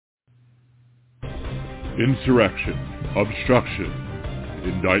insurrection, obstruction,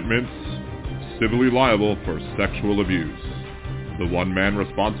 indictments, civilly liable for sexual abuse. The one man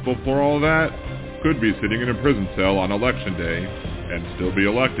responsible for all that could be sitting in a prison cell on election day and still be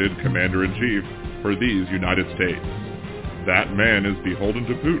elected commander-in-chief for these United States. That man is beholden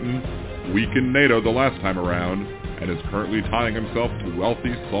to Putin, weakened NATO the last time around, and is currently tying himself to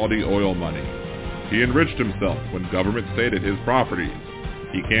wealthy Saudi oil money. He enriched himself when government stayed at his properties.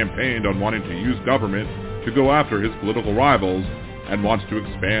 He campaigned on wanting to use government to go after his political rivals and wants to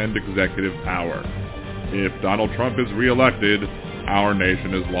expand executive power. If Donald Trump is reelected, our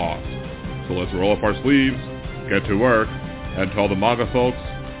nation is lost. So let's roll up our sleeves, get to work, and tell the MAGA folks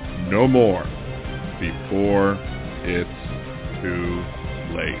no more before it's too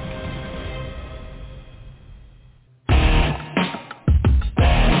late.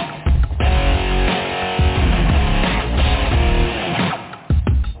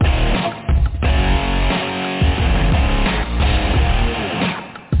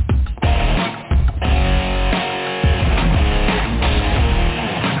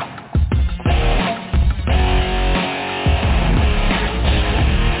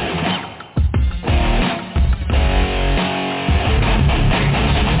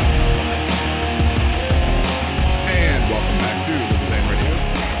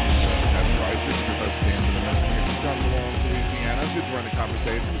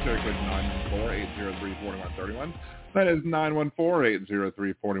 That is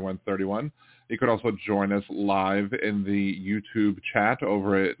 914-803-4131. You could also join us live in the YouTube chat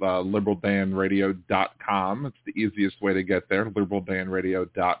over at liberaldanradio.com. It's the easiest way to get there,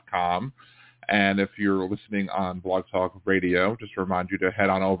 liberaldanradio.com. And if you're listening on Blog Talk Radio, just to remind you to head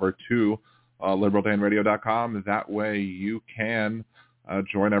on over to liberaldanradio.com. That way you can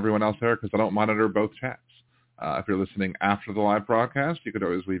join everyone else there because I don't monitor both chats. If you're listening after the live broadcast, you could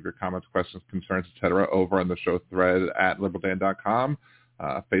always leave your comments, questions, concerns, etc. over on the show thread at liberaldan.com,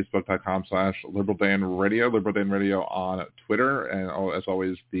 facebook.com/liberaldanradio, liberaldanradio on Twitter, and as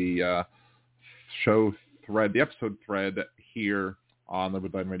always, the show thread, the episode thread here on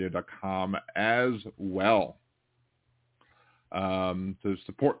liberaldanradio.com as well. To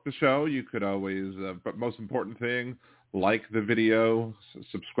support the show, you could always, but most important thing, like the video,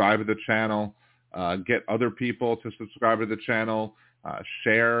 subscribe to the channel, get other people to subscribe to the channel,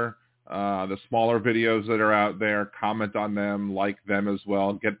 share the smaller videos that are out there, comment on them, like them as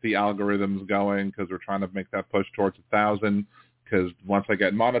well, get the algorithms going because we're trying to make that push towards 1,000 because once I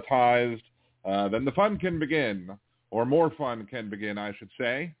get monetized, then the fun can begin, or more fun can begin, I should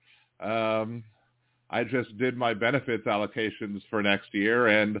say. I just did my benefits allocations for next year,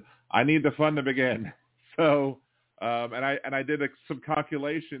 and I need the fun to begin. So and I did some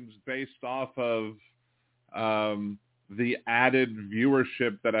calculations based off of the added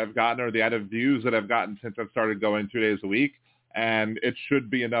viewership that I've gotten or the added views that I've gotten since I've started going 2 days a week, and it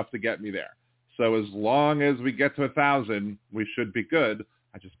should be enough to get me there. So as long as we get to 1,000, we should be good.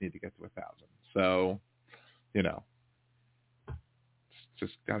 I just need to get to 1,000. So, you know,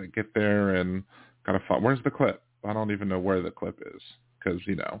 just got to get there and got to find. Where's the clip? I don't even know where the clip is because,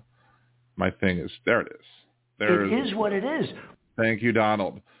 you know, my thing is, there it is. It is what it is. Thank you,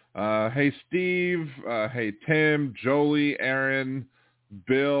 Donald. Hey, Steve. Hey, Tim, Jolie, Aaron,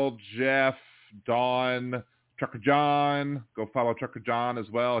 Bill, Jeff, Dawn, Trucker John. Go follow Trucker John as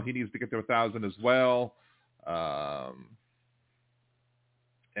well. He needs to get to 1,000 as well.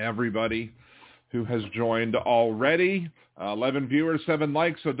 Everybody who has joined already. 11 viewers, 7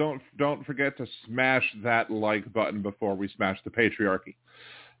 likes. So don't forget to smash that like button before we smash the patriarchy.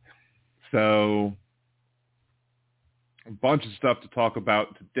 So a bunch of stuff to talk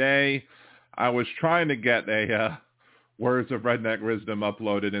about today. I was trying to get a Words of Redneck Wisdom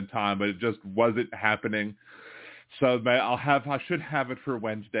uploaded in time, but it just wasn't happening. So I should have it for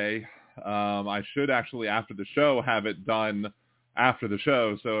Wednesday. I should actually, after the show, have it done after the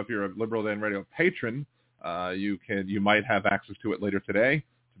show. So if you're a Liberal Dan Radio patron, you might have access to it later today.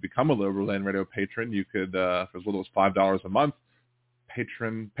 To become a Liberal Dan Radio patron, you could, for as little as $5 a month,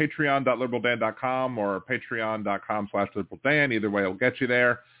 patreon.liberaldan.com or patreon.com/liberaldan. Either way will get you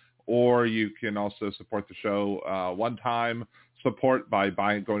there. Or you can also support the show one-time support by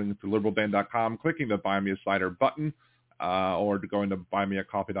going to liberaldan.com, clicking the Buy Me a Cider button, or going to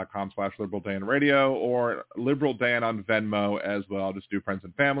buymeacoffee.com/liberaldanradio or Liberal Dan on Venmo as well. Just do friends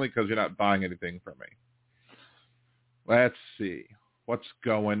and family because you're not buying anything from me. Let's see what's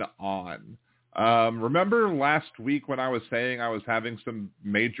going on. Remember last week when I was saying I was having some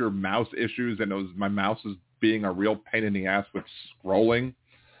major mouse issues and my mouse is being a real pain in the ass with scrolling?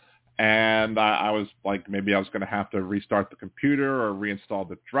 And I was like, maybe I was going to have to restart the computer or reinstall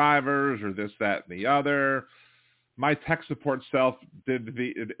the drivers or this, that, and the other. My tech support self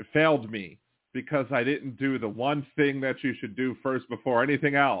it failed me because I didn't do the one thing that you should do first before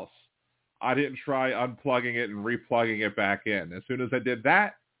anything else. I didn't try unplugging it and replugging it back in. As soon as I did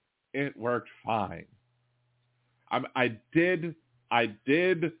that, it worked fine. I did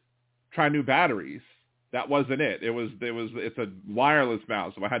try new batteries. That wasn't it. It's a wireless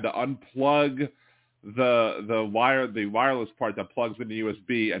mouse, so I had to unplug the wireless part that plugs into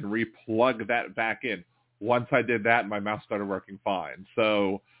USB and replug that back in. Once I did that, my mouse started working fine.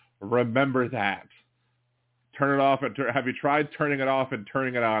 So remember that. Turn it off. Have you tried turning it off and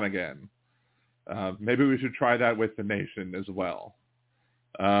turning it on again? Maybe we should try that with the nation as well.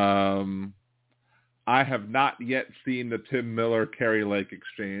 I have not yet seen the Tim Miller Kari Lake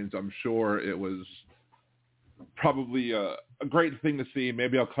exchange. I'm sure it was probably a great thing to see.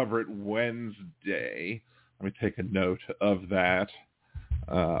 Maybe I'll cover it Wednesday. Let me take a note of that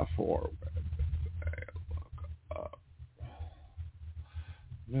for Wednesday. Look up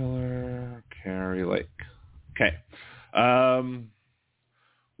Miller Kari Lake. Okay.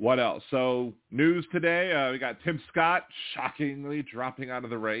 What else? So news today, we got Tim Scott shockingly dropping out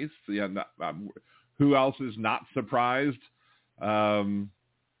of the race. Yeah, who else is not surprised?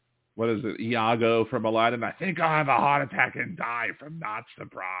 What is it? Iago from Aladdin. I think I'll have a heart attack and die from not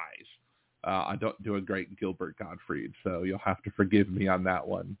surprise. I don't do a great Gilbert Gottfried, so you'll have to forgive me on that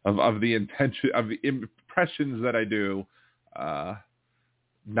one. Of the impressions that I do,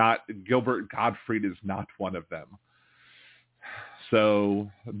 not Gilbert Gottfried is not one of them. So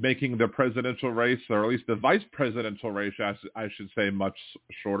making the presidential race, or at least the vice presidential race, I should say, much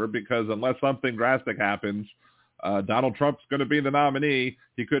shorter, because unless something drastic happens, Donald Trump's going to be the nominee.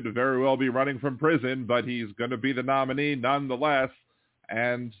 He could very well be running from prison, but he's going to be the nominee nonetheless.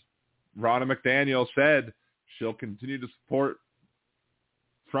 And Ronna McDaniel said she'll continue to support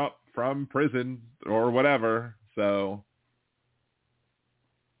Trump from prison or whatever. So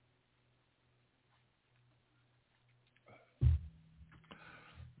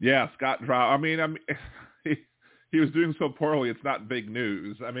yeah, Scott dropped. I mean, he was doing so poorly, it's not big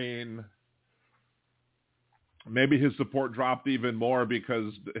news. I mean, maybe his support dropped even more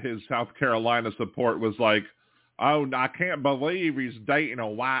because his South Carolina support was like, oh, I can't believe he's dating a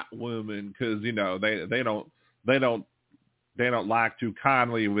white woman, because they don't like too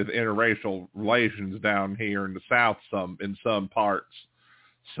kindly with interracial relations down here in the South in some parts.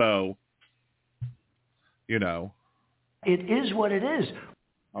 So, it is what it is.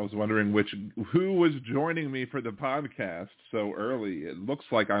 I was wondering who was joining me for the podcast so early. It looks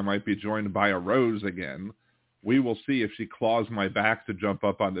like I might be joined by a Rose again. We will see if she claws my back to jump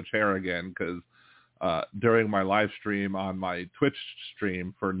up on the chair again, because during my live stream on my Twitch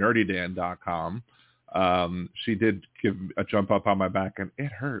stream for nerdydan.com, she did give a jump up on my back, and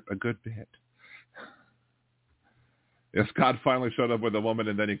it hurt a good bit. Yeah, Scott finally showed up with a woman,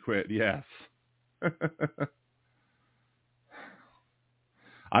 and then he quit. Yes.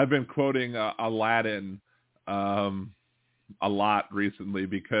 I've been quoting Aladdin a lot recently,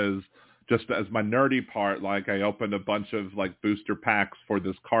 because just as my nerdy part, like I opened a bunch of like booster packs for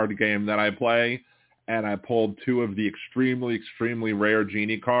this card game that I play, and I pulled 2 of the extremely, extremely rare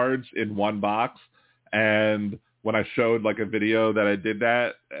genie cards in one box. And when I showed like a video that I did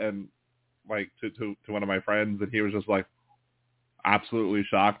that, and like to one of my friends, and he was just like absolutely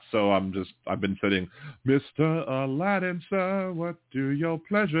shocked. So I've been sitting, Mr. Aladdin, sir, what do your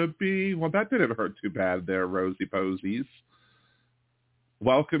pleasure be? Well, that didn't hurt too bad there, Rosie Posies.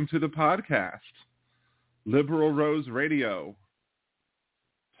 Welcome to the podcast, Liberal Rose Radio.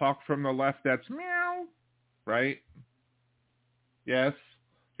 Talk from the left, that's meow, right? Yes?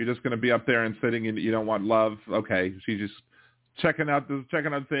 You're just going to be up there and sitting, and you don't want love? Okay, she's just checking out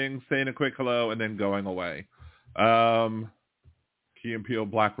things, saying a quick hello, and then going away. Key and Peele,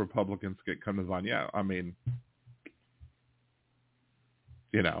 Black Republicans come to mind. Yeah, I mean,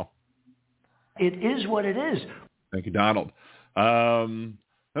 It is what it is. Thank you, Donald. And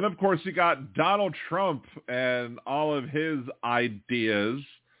of course, you got Donald Trump and all of his ideas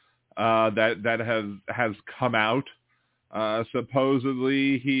that has come out.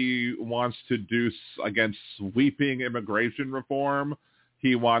 Supposedly, he wants to do against sweeping immigration reform.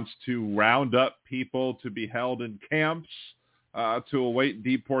 He wants to round up people to be held in camps to await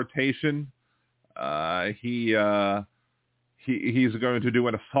deportation. He's going to do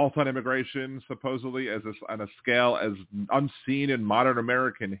an assault on immigration, supposedly, on a scale as unseen in modern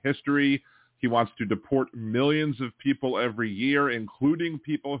American history. He wants to deport millions of people every year, including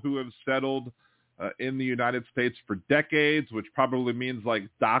people who have settled in the United States for decades, which probably means like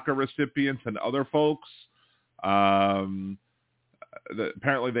DACA recipients and other folks. Apparently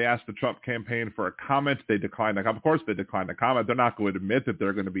they asked the Trump campaign for a comment. They declined. Of course they declined the comment. They're not going to admit that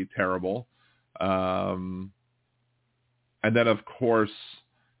they're going to be terrible. And then, of course,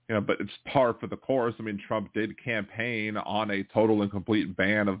 but it's par for the course. I mean, Trump did campaign on a total and complete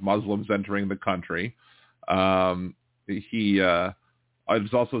ban of Muslims entering the country. He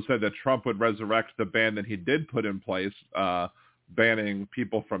it's also said that Trump would resurrect the ban that he did put in place, banning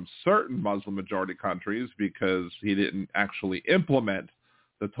people from certain Muslim-majority countries, because he didn't actually implement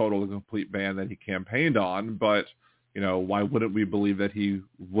the total and complete ban that he campaigned on. But, why wouldn't we believe that he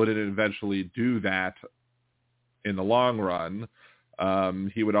wouldn't eventually do that in the long run?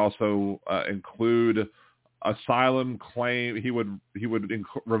 He would also include asylum claim. He would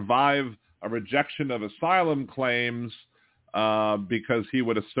revive a rejection of asylum claims because he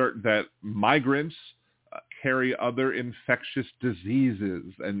would assert that migrants carry other infectious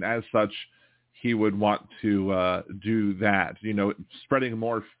diseases, and as such, he would want to do that. Spreading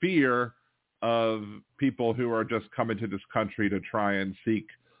more fear of people who are just coming to this country to try and seek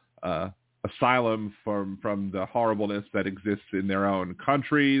asylum from the horribleness that exists in their own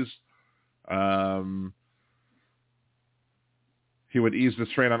countries. He would ease the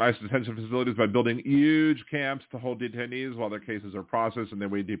strain on ICE detention facilities by building huge camps to hold detainees while their cases are processed and they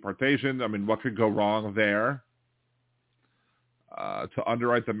wait deportation. I mean, what could go wrong there? To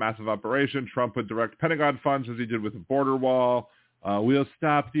underwrite the massive operation, Trump would direct Pentagon funds as he did with the border wall. We'll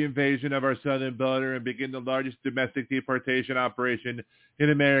stop the invasion of our southern border and begin the largest domestic deportation operation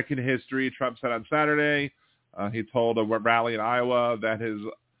in American history, Trump said on Saturday. He told a rally in Iowa that his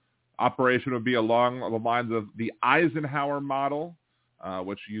operation would be along the lines of the Eisenhower model,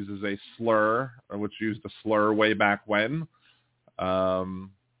 which uses a slur, or which used a slur way back when.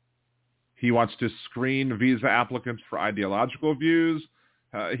 He wants to screen visa applicants for ideological views.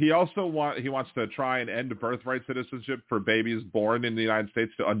 He wants to try and end birthright citizenship for babies born in the United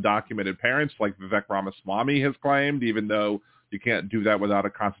States to undocumented parents, like Vivek Ramaswamy has claimed, even though you can't do that without a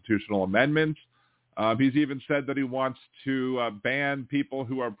constitutional amendment. He's even said that he wants to ban people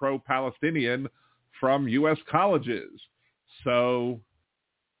who are pro-Palestinian from U.S. colleges. So,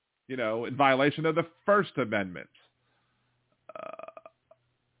 in violation of the First Amendment.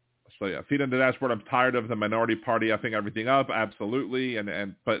 So yeah, feet on the dashboard. I'm tired of the minority party effing everything up. Absolutely,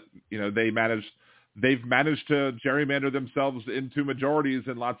 but they've managed to gerrymander themselves into majorities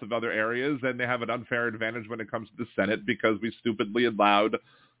in lots of other areas, and they have an unfair advantage when it comes to the Senate because we stupidly allowed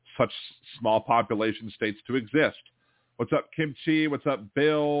such small population states to exist. What's up, Kimchi? What's up,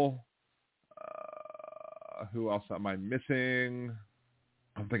 Bill? Who else am I missing?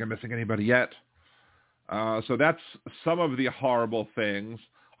 I don't think I'm missing anybody yet. So that's some of the horrible things.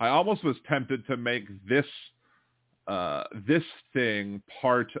 I almost was tempted to make this thing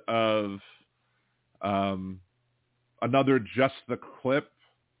part of another Just the Clip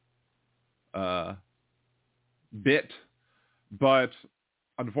bit, but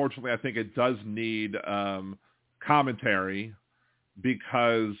unfortunately I think it does need commentary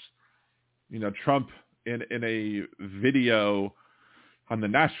because, Trump in a video on the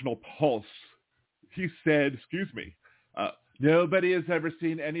National Pulse, he said, nobody has ever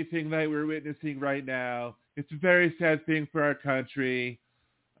seen anything that we're witnessing right now. It's a very sad thing for our country.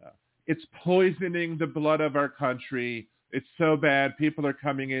 It's poisoning the blood of our country. It's so bad. People are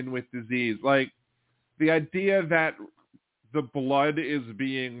coming in with disease. Like, the idea that the blood is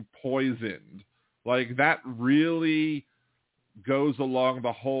being poisoned, like, that really goes along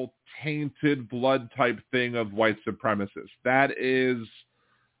the whole tainted blood type thing of white supremacists. That is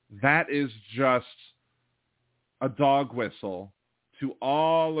just a dog whistle to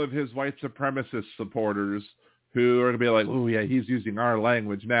all of his white supremacist supporters who are going to be like, oh yeah, he's using our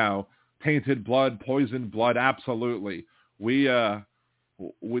language now. Tainted blood, poisoned blood, absolutely. He's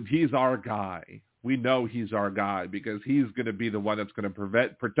our guy. We know he's our guy because he's going to be the one that's going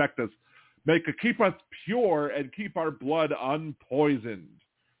to protect us, keep us pure and keep our blood unpoisoned.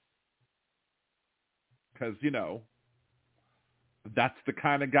 Because, that's the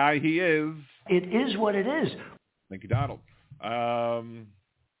kind of guy he is. It is what it is. Thank you, Donald.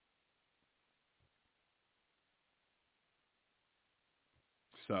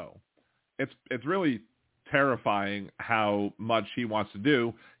 So it's really terrifying how much he wants to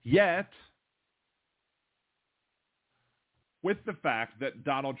do, yet with the fact that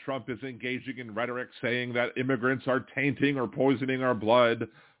Donald Trump is engaging in rhetoric saying that immigrants are tainting or poisoning our blood,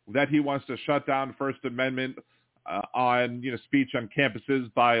 that he wants to shut down First Amendment on speech on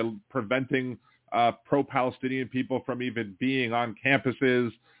campuses by preventing pro-Palestinian people from even being on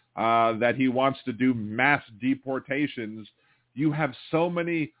campuses, that he wants to do mass deportations, you have so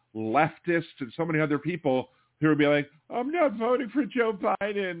many leftists and so many other people who will be like, I'm not voting for Joe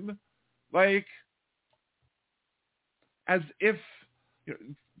Biden. Like, as if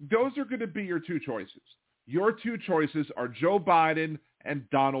those are going to be your two choices. Your two choices are Joe Biden and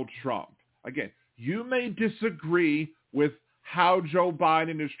Donald Trump. Again, you may disagree with how Joe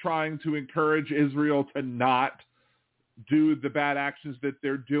Biden is trying to encourage Israel to not do the bad actions that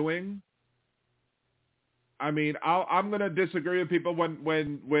they're doing. I mean, I'm going to disagree with people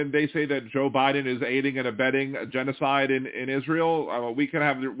when they say that Joe Biden is aiding and abetting a genocide in Israel. We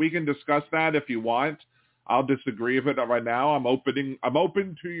can discuss that if you want. I'll disagree with it right now. I'm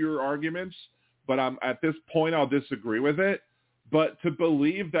open to your arguments, but at this point I'll disagree with it. But to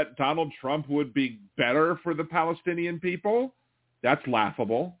believe that Donald Trump would be better for the Palestinian people, that's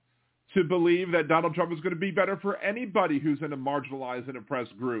laughable. To believe that Donald Trump is going to be better for anybody who's in a marginalized and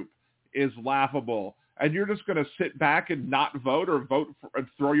oppressed group is laughable. And you're just going to sit back and not vote or and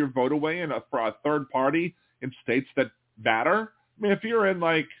throw your vote away for a third party in states that matter? I mean, if you're in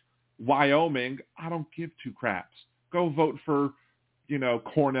like Wyoming, I don't give two craps. Go vote for,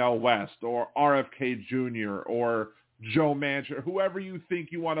 Cornel West or RFK Jr. or Joe Manchin, whoever you think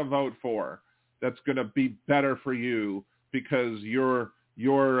you want to vote for. That's going to be better for you because your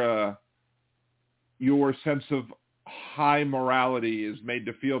sense of high morality is made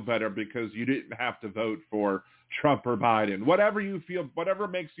to feel better because you didn't have to vote for Trump or Biden. Whatever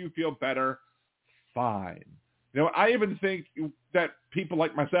makes you feel better, fine. I even think that people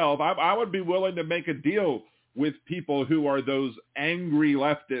like myself, I would be willing to make a deal with people who are those angry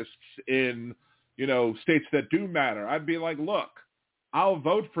leftists in, states that do matter. I'd be like, look, I'll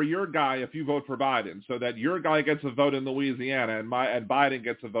vote for your guy if you vote for Biden so that your guy gets a vote in Louisiana and Biden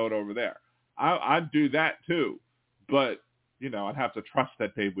gets a vote over there. I'd do that too. But, I'd have to trust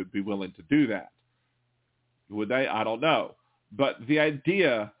that they would be willing to do that. Would they? I don't know. But the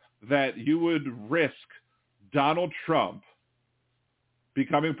idea that you would risk Donald Trump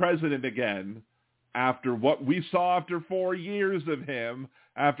becoming president again after what we saw after 4 years of him,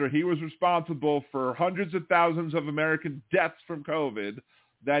 after he was responsible for hundreds of thousands of American deaths from COVID,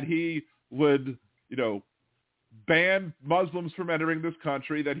 that he would, ban Muslims from entering this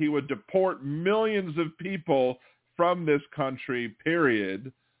country, that he would deport millions of people from this country,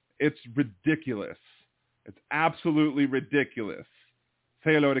 period. It's ridiculous. It's absolutely ridiculous.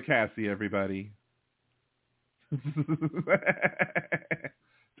 Say hello to Cassie, everybody. It's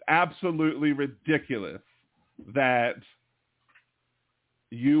absolutely ridiculous that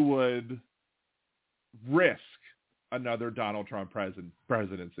you would risk another Donald Trump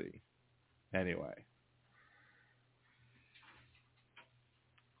presidency. Anyway.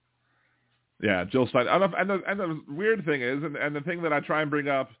 Yeah, Jill Stein. And the weird thing is, and the thing that I try and bring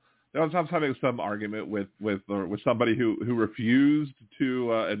up, I was having some argument with somebody who refused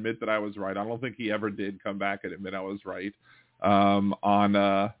to admit that I was right. I don't think he ever did come back and admit I was right on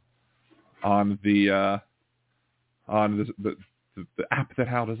the app that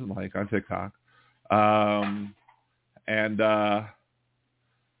Hal doesn't like on TikTok, and the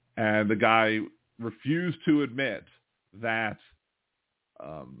guy refused to admit that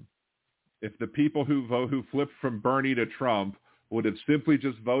if the people who flipped from Bernie to Trump would have simply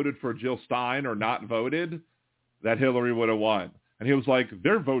just voted for Jill Stein or not voted, that Hillary would have won. And he was like,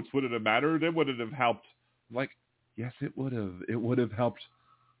 their votes wouldn't have mattered. It wouldn't have helped. I'm like, yes, it would have. It would have helped.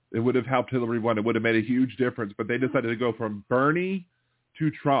 It would have helped Hillary win. It would have made a huge difference. But they decided to go from Bernie to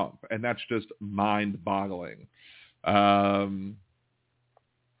Trump, and that's just mind-boggling.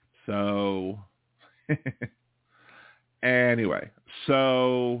 So anyway,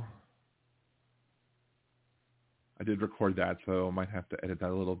 so I did record that, so I might have to edit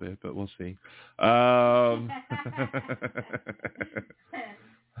that a little bit, but we'll see.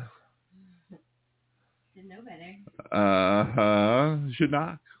 Should know better. Should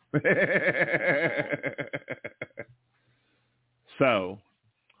not. So,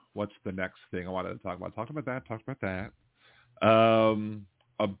 what's the next thing I wanted to talk about? Talked about that.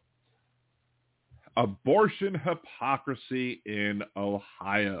 Abortion hypocrisy in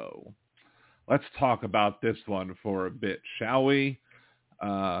Ohio. Let's talk about this one for a bit, shall we?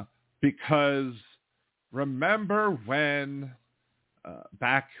 Because remember when,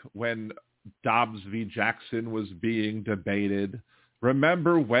 back when Dobbs v. Jackson was being debated,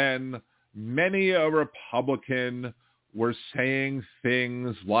 remember when many a Republican were saying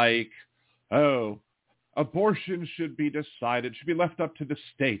things like, oh, abortion should be decided, should be left up to the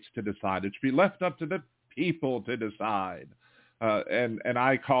states to decide, it should be left up to the people to decide. And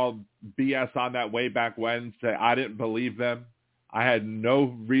I called BS on that way back when, say I didn't believe them. I had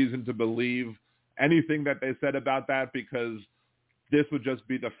no reason to believe anything that they said about that, because this would just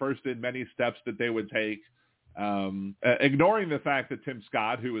be the first in many steps that they would take. Ignoring the fact that Tim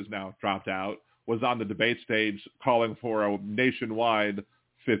Scott, who is now dropped out, was on the debate stage calling for a nationwide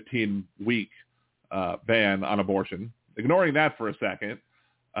 15-week ban on abortion. Ignoring that for a second.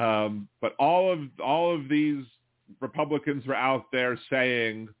 But all of these Republicans were out there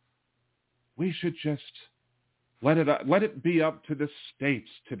saying, we should just let it be up to the states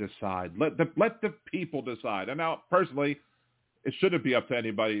to decide. Let the people decide. And now, personally, it shouldn't be up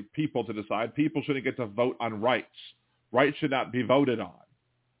to people to decide. People shouldn't get to vote on rights. Rights should not be voted on.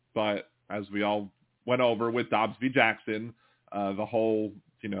 But as we all went over with Dobbs v. Jackson, the whole,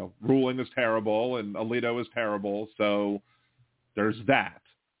 ruling is terrible and Alito is terrible. So there's that.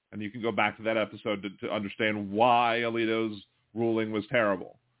 And you can go back to that episode to understand why Alito's ruling was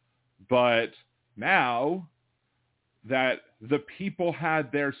terrible. But now that the people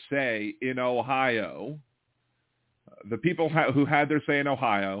had their say in Ohio, who had their say in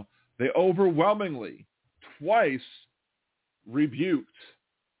Ohio, they overwhelmingly, twice, rebuked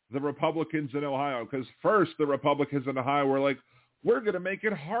the Republicans in Ohio. Because first, the Republicans in Ohio were like, we're going to make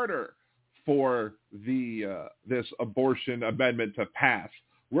it harder for this abortion amendment to pass.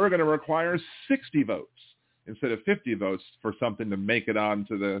 We're going to require 60 votes instead of 50 votes for something to make it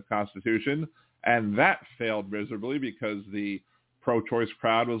onto the Constitution. And that failed miserably because the pro-choice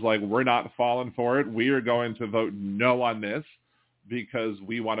crowd was like, we're not falling for it. We are going to vote no on this because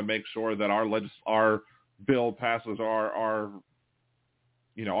we want to make sure that our bill passes, our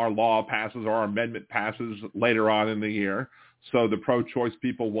law passes, or our amendment passes later on in the year. So the pro-choice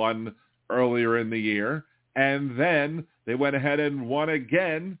people won earlier in the year. And then they went ahead and won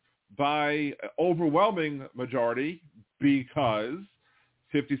again by overwhelming majority because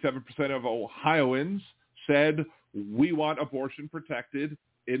 57% of Ohioans said we want abortion protected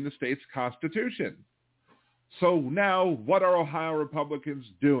in the state's constitution. So now what are Ohio Republicans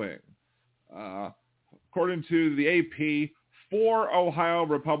doing? According to the AP, 4 Ohio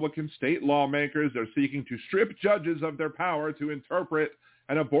Republican state lawmakers are seeking to strip judges of their power to interpret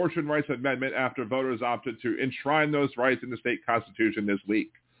an abortion rights amendment after voters opted to enshrine those rights in the state constitution this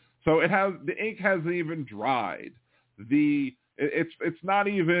week. So the ink hasn't even dried. It's not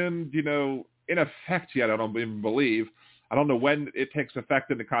even, in effect yet, I don't even believe. I don't know when it takes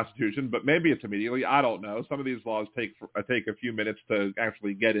effect in the Constitution, but maybe it's immediately. I don't know. Some of these laws take a few minutes to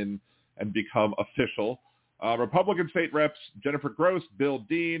actually get in and become official. Republican state reps Jennifer Gross, Bill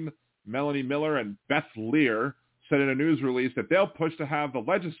Dean, Melanie Miller, and Beth Lear said in a news release that they'll push to have the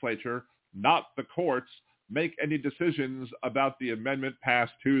legislature, not the courts, make any decisions about the amendment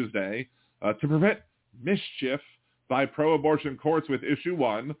passed Tuesday to prevent mischief by pro-abortion courts with Issue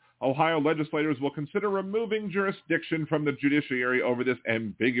 1. Ohio legislators will consider removing jurisdiction from the judiciary over this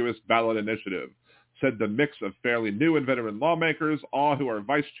ambiguous ballot initiative, said the mix of fairly new and veteran lawmakers, all who are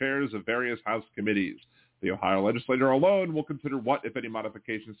vice chairs of various House committees. The Ohio legislature alone will consider what, if any,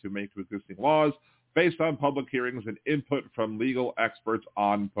 modifications to make to existing laws based on public hearings and input from legal experts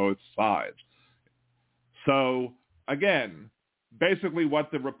on both sides. So, again, basically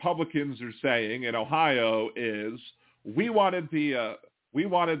what the Republicans are saying in Ohio is we wanted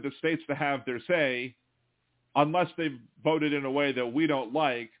the states to have their say unless they voted in a way that we don't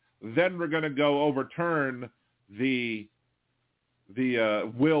like. Then we're going to go overturn the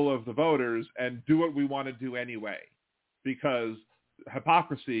will of the voters and do what we want to do anyway, because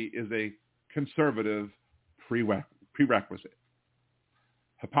hypocrisy is a conservative prerequisite.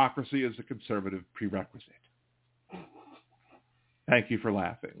 Hypocrisy is a conservative prerequisite. Thank you for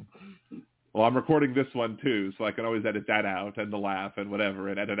laughing. Well, I'm recording this one too, so I can always edit that out and the laugh and whatever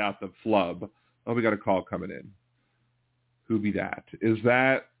and edit out the flub. Oh, we got a call coming in. Who be that? Is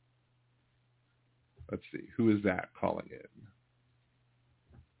that, let's see, who is that calling in?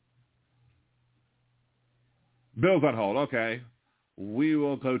 Bill's on hold. Okay. We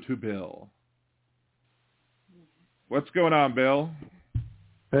will go to Bill. What's going on, Bill?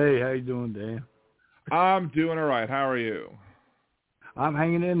 Hey, how you doing, Dan? I'm doing all right. How are you? I'm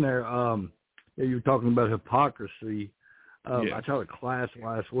hanging in there. You were talking about hypocrisy. Yes. I taught a class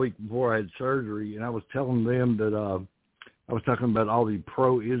last week before I had surgery, and I was telling them that I was talking about all the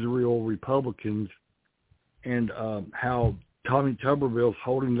pro-Israel Republicans and how Tommy Tuberville's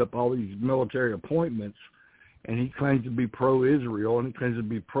holding up all these military appointments, and he claims to be pro-Israel, and he claims to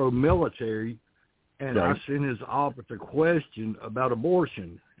be pro-military. And right. I sent his office a question about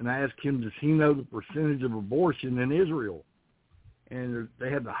abortion, and I asked him, does he know the percentage of abortion in Israel? And they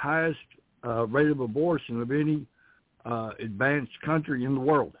have the highest rate of abortion of any advanced country in the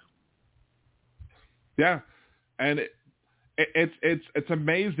world. Yeah, and It's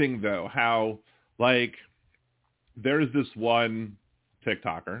amazing though how like there's this one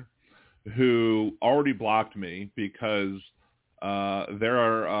TikToker who already blocked me because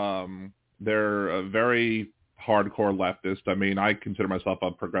they're a very hardcore leftist. I mean, I consider myself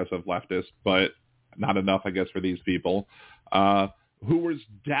a progressive leftist, but not enough, I guess, for these people, who was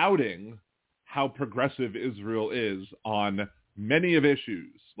doubting how progressive Israel is on many of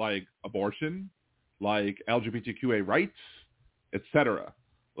issues like abortion, like LGBTQA rights, etc.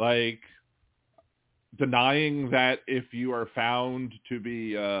 Like denying that if you are found to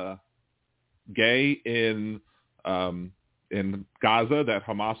be gay in Gaza, that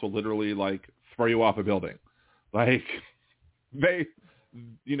Hamas will literally like throw you off a building. Like they,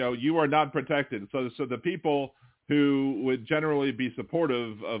 you are not protected. So the people who would generally be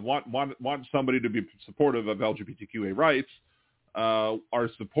supportive of want somebody to be supportive of LGBTQA rights are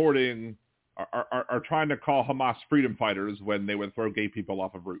trying to call Hamas freedom fighters when they would throw gay people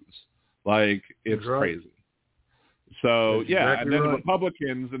off of roofs. Like it's crazy. So that's exactly and then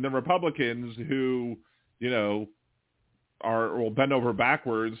right. Republicans who will bend over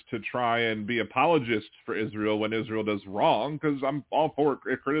backwards to try and be apologists for Israel when Israel does wrong, because I'm all for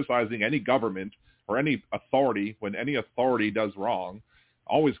criticizing any government or any authority when any authority does wrong.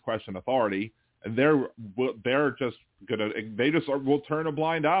 Always question authority, and they're just will turn a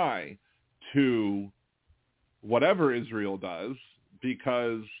blind eye to whatever Israel does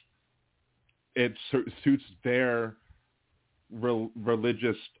because it suits their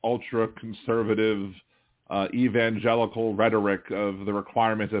religious, ultra-conservative, evangelical rhetoric of the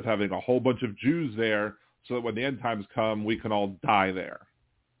requirement of having a whole bunch of Jews there so that when the end times come, we can all die there.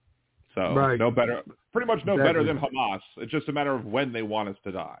 So pretty much no better than Hamas. It's just a matter of when they want us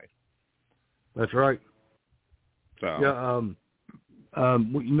to die. That's right. So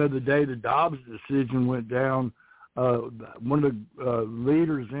the day the Dobbs decision went down, one of the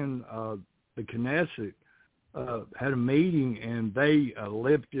leaders in the Knesset had a meeting, and they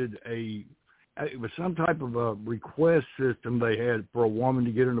lifted it was some type of a request system they had for a woman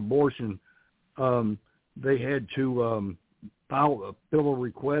to get an abortion. They had to fill a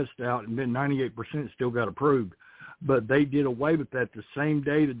request out, and then 98% still got approved. But they did away with that the same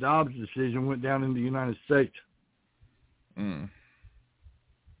day the Dobbs decision went down in the United States. Mm.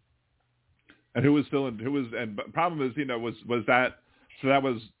 And the problem is, was that, so that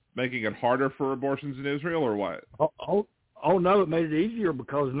was making it harder for abortions in Israel, or what? Oh no, it made it easier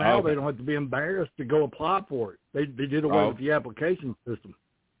because now they don't have to be embarrassed to go apply for it. They did away with the application system.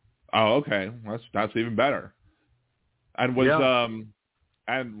 Oh, okay. That's even better. And was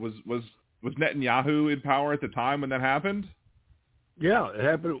Netanyahu in power at the time when that happened? Yeah, it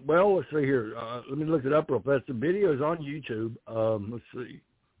happened. Well, let's see here. Let me look it up real fast. The video is on YouTube. Let's see.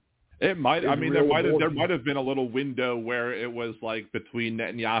 It might. I mean, there might have been a little window where it was like between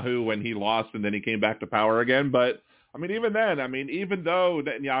Netanyahu when he lost and then he came back to power again. But I mean, even then, even though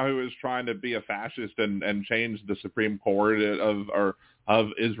Netanyahu is trying to be a fascist and change the Supreme Court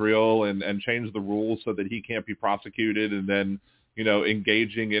of Israel and change the rules so that he can't be prosecuted, and then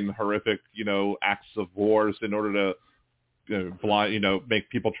engaging in horrific acts of wars in order to make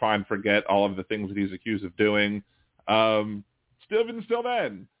people try and forget all of the things that he's accused of doing. Still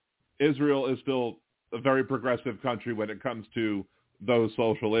then, Israel is still a very progressive country when it comes to those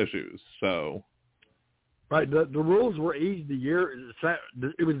social issues. So, right, the rules were easy.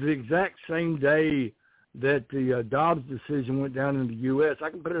 It was the exact same day that the Dobbs decision went down in the U.S.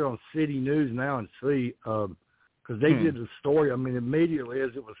 I can put it on City News now and see because they did the story. I mean, immediately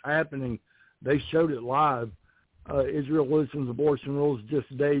as it was happening, they showed it live. Israel loosens abortion rules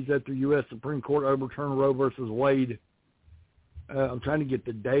just days after U.S. Supreme Court overturned Roe versus Wade. I'm trying to get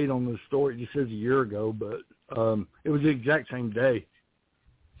the date on the story. It just says a year ago, but it was the exact same day.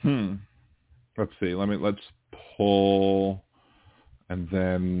 Let's see. Let's pull, and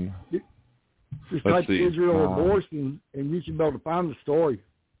then just type Israel abortion, and you should be able to find the story.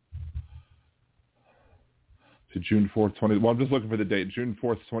 To June 4th, Well, I'm just looking for the date. June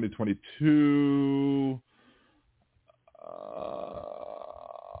 4th, 2022.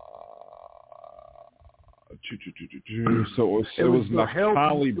 So it was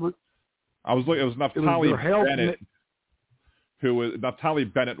Naftali. It was Naftali Bennett. Naftali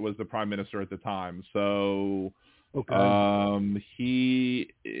Bennett was the prime minister at the time. So he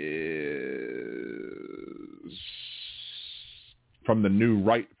is from the New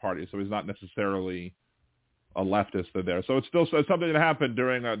Right Party, so he's not necessarily a leftist there. So it's still something that happened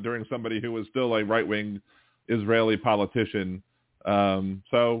during somebody who was still a right-wing Israeli politician.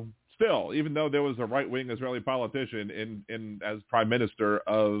 So still, even though there was a right-wing Israeli politician in as prime minister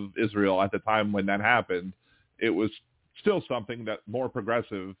of Israel at the time when that happened, it was still something that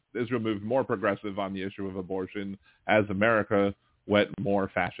Israel moved more progressive on the issue of abortion as America went more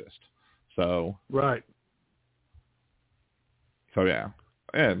fascist. So right. So yeah,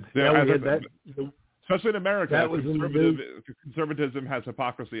 and especially in America, conservatism has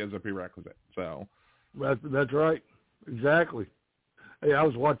hypocrisy as a prerequisite. So that's right, exactly. Hey, I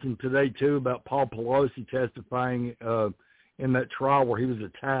was watching today too about Paul Pelosi testifying in that trial where he was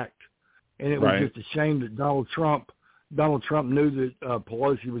attacked, and it was just a shame that Donald Trump knew that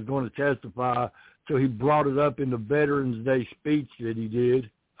Pelosi was going to testify, so he brought it up in the Veterans Day speech that he did.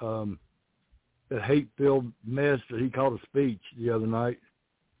 That hate-filled mess that he called a speech the other night.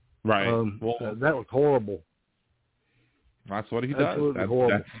 Right. That was horrible. That's what he Absolutely does.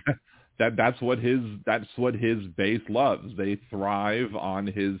 Horrible. That's what his base loves. They thrive on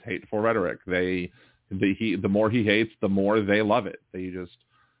his hateful rhetoric. The more he hates, the more they love it. They just,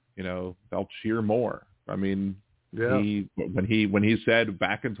 they'll cheer more. I mean, when he said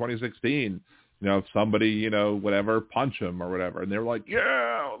back in 2016, if somebody, whatever, punch him or whatever, and they were like, yeah,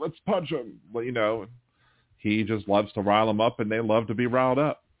 let's punch him. Well, he just loves to rile them up, and they love to be riled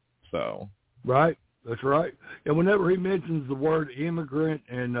up. So right, that's right. And whenever he mentions the word immigrant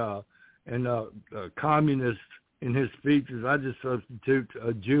and communist in his speeches, I just substitute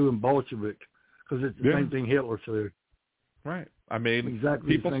a Jew and Bolshevik because it's the same thing Hitler said. Right. I mean,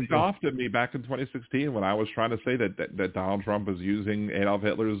 exactly people scoffed at me back in 2016 when I was trying to say that Donald Trump was using Adolf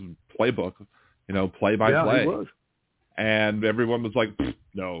Hitler's playbook, play by play. He was. And everyone was like,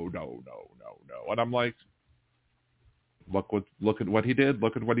 no. And I'm like, look at what he did.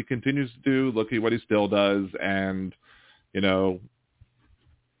 Look at what he continues to do. Look at what he still does. And,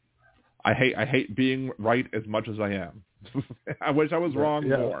 I hate being right as much as I am. I wish I was wrong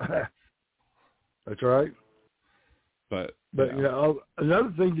more. That's right. But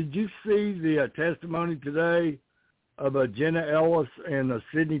another thing, did you see the testimony today of Jenna Ellis and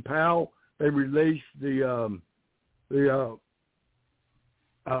Sidney Powell? They released I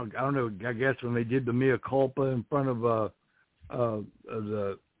don't know, I guess when they did the mea culpa in front of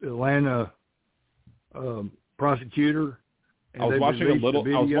the Atlanta prosecutor. I was watching a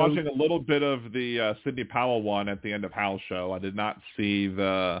little bit of the Sidney Powell one at the end of Hal's show. I did not see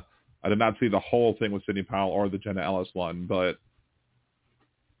the whole thing with Sidney Powell or the Jenna Ellis one, but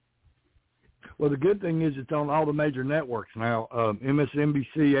well, the good thing is it's on all the major networks now.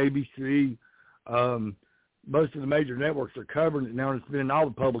 MSNBC, ABC, most of the major networks are covering it now, and it's been in all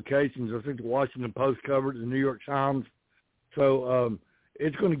the publications. I think the Washington Post covered it, the New York Times. So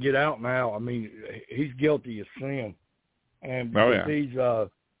it's going to get out now. I mean, he's guilty of sin. And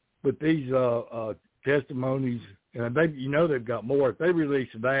with these testimonies, and they've got more. If they release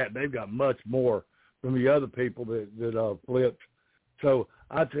that, they've got much more from the other people that flipped. So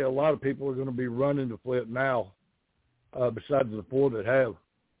I'd say a lot of people are going to be running to flip now, besides the four that have.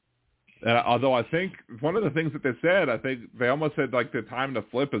 And although I think one of the things that they said, I think they almost said like the time to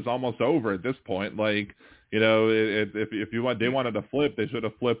flip is almost over at this point. Like, if they wanted to flip, they should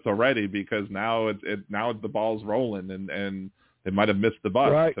have flipped already, because now now the ball's rolling and they might have missed the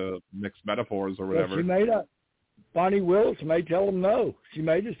bus, to mix metaphors or whatever. Well, she may not. Bonnie Willis may tell them no. She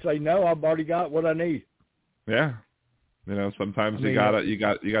may just say no. I've already got what I need. Yeah. Sometimes you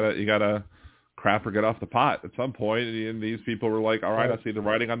gotta crap or get off the pot at some point, and these people were like, all right, I see the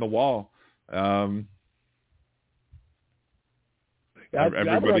writing on the wall.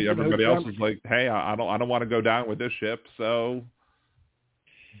 Everybody else is like, hey, I don't want to go down with this ship, so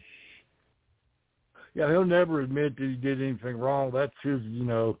yeah, he'll never admit that he did anything wrong. That's his,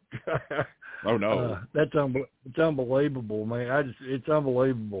 oh no, it's unbelievable, man. It's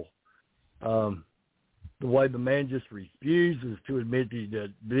unbelievable. The way the man just refuses to admit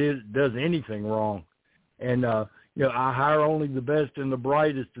that he does anything wrong. And, I hire only the best and the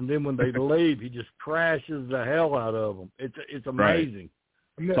brightest, and then when they leave, he just crashes the hell out of them. It's amazing.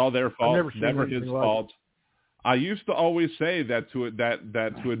 Right. It's all their fault, never his fault. I used to always say that to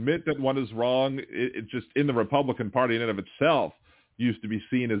admit that one is wrong, it just in the Republican Party in and of itself used to be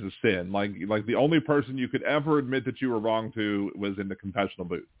seen as a sin. Like the only person you could ever admit that you were wrong to was in the confessional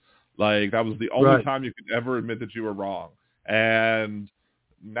booth. Like that was the only time you could ever admit that you were wrong.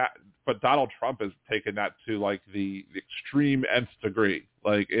 But Donald Trump has taken that to like the extreme nth degree.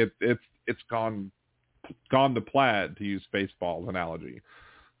 Like it's gone to plaid, to use Spaceballs analogy.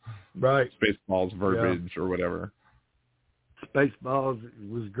 Right. Spaceballs verbiage or whatever. Spaceballs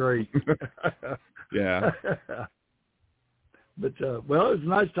was great. Yeah. But it was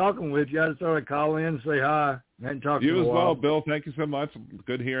nice talking with you. I just thought I'd call in and say hi. I hadn't talked to you as in a well, while. Bill. Thank you so much.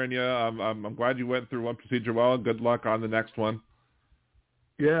 Good hearing you. I'm glad you went through one procedure well. Good luck on the next one.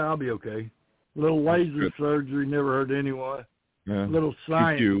 Yeah, I'll be okay. Little laser Good. surgery never hurt anyone. Yeah. Little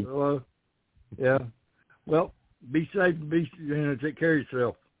science. You. Yeah. Well, be safe and take care of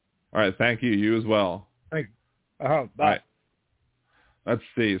yourself. All right. Thank you. You as well. Thank you. Bye. All right. Let's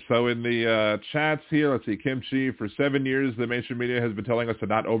see. So in the chats here, let's see. Kimchi, for 7 years, the mainstream media has been telling us to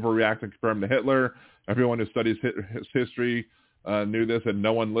not overreact and compare him to Hitler. Everyone who studies history knew this, and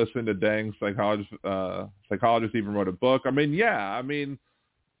no one listened. A dang psychologist even wrote a book. I mean, yeah. I mean,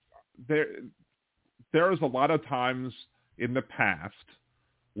 there is a lot of times in the past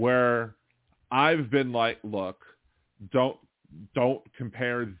where I've been like, look, don't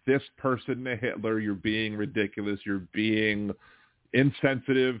compare this person to Hitler. You're being ridiculous. You're being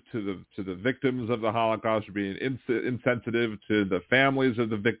insensitive to the victims of the Holocaust. You're being insensitive to the families of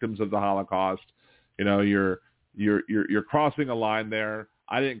the victims of the Holocaust. You know, you're crossing a line there.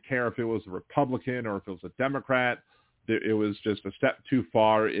 I didn't care if it was a Republican or if it was a Democrat. It was just a step too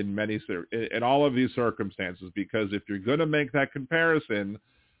far in all of these circumstances, because if you're going to make that comparison,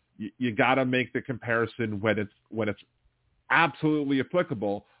 you got to make the comparison when it's absolutely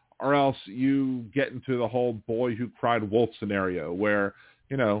applicable, or else you get into the whole boy who cried wolf scenario where,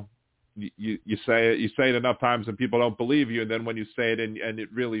 you know, you say it enough times and people don't believe you, and then when you say it and it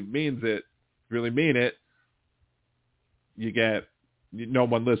really mean it, no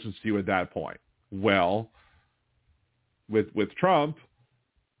one listens to you at that point. Well, with Trump,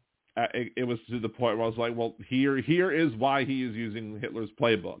 it was to the point where I was like, well, here is why he is using Hitler's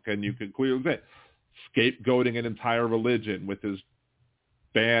playbook, and you can clearly say scapegoating an entire religion with his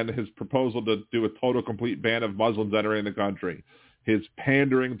proposal to do a total complete ban of Muslims entering the country, his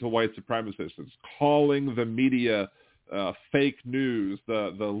pandering to white supremacists, calling the media fake news,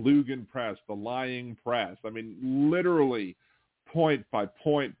 the Lugan press, the lying press. I mean, literally point by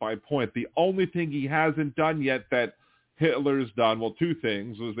point by point. The only thing he hasn't done yet that Hitler's done, well, two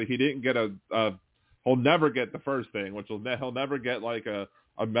things, was that he didn't get he'll never get the first thing, which he'll never get like a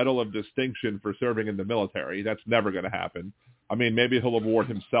medal of distinction for serving in the military. That's never going to happen. I mean, maybe he'll award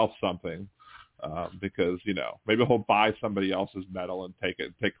himself something because, you know, maybe he'll buy somebody else's medal and take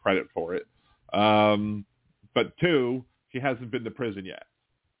credit for it. But two, he hasn't been to prison yet.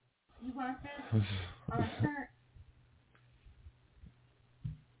 You want this on a shirt?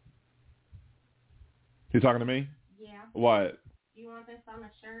 You talking to me? Yeah. What? You want this on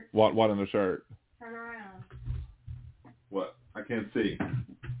a shirt? What on the shirt? Turn around. What? I can't see.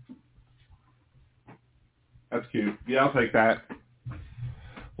 That's cute. Yeah, I'll take that.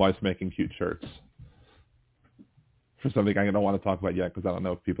 Wife's making cute shirts. For something I don't want to talk about yet because I don't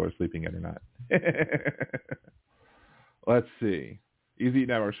know if people are sleeping in or not. Let's see. Easy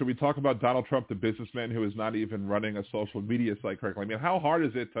Network. Should we talk about Donald Trump, the businessman who is not even running a social media site correctly? I mean, how hard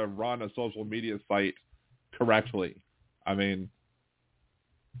is it to run a social media site correctly? I mean,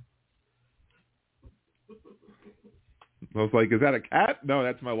 I was like, is that a cat? No,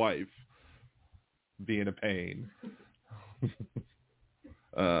 that's my wife being a pain.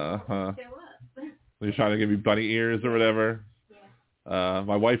 You're trying to give me bunny ears or whatever. Yeah.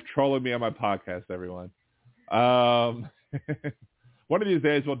 My wife trolling me on my podcast, everyone. One of these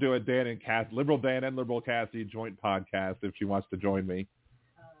days we'll do a Dan and Cass, Liberal Dan and Liberal Cassie joint podcast if she wants to join me.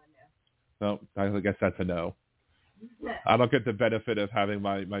 No, I guess that's a no. I don't get the benefit of having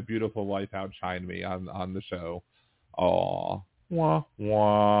my beautiful wife outshine me on the show. Aw. Wah,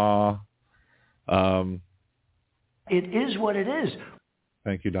 wah. It is what it is.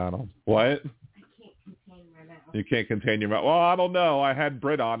 Thank you, Donald. What? I can't contain my mouth. You can't contain your mouth. Well, I don't know. I had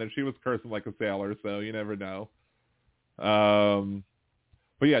Britt on, and she was cursing like a sailor, so you never know.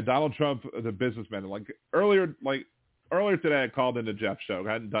 But yeah, Donald Trump, the businessman. Earlier today, I called into Jeff's show.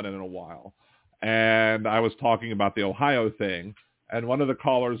 I hadn't done it in a while, and I was talking about the Ohio thing. And one of the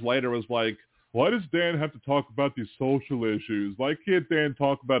callers later was like, "Why does Dan have to talk about these social issues? Why can't Dan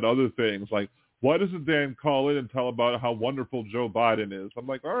talk about other things? Like, why doesn't Dan call in and tell about how wonderful Joe Biden is?" I'm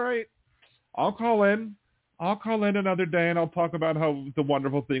like, all right, I'll call in. I'll call in another day and I'll talk about how the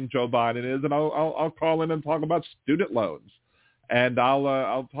wonderful thing Joe Biden is, and I'll call in and talk about student loans, and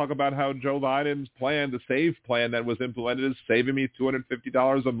I'll talk about how Joe Biden's plan, the SAVE plan that was implemented, is saving me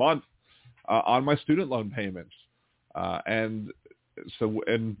 $250 a month on my student loan payments, and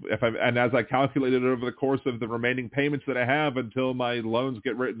as I calculated over the course of the remaining payments that I have until my loans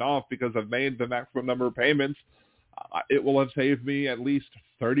get written off because I've made the maximum number of payments, it will have saved me at least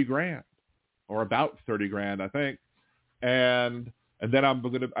 $30,000 or about $30,000, I think. And then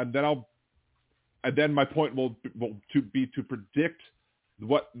my point will be to predict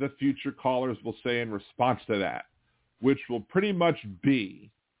what the future callers will say in response to that, which will pretty much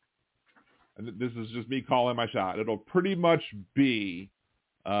be, and this is just me calling my shot, it'll pretty much be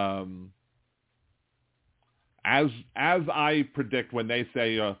as I predict when they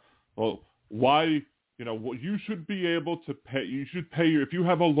say, well, why, you should be able to pay. You should pay if you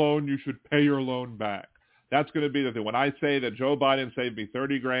have a loan, you should pay your loan back. That's going to be the thing. When I say that Joe Biden saved me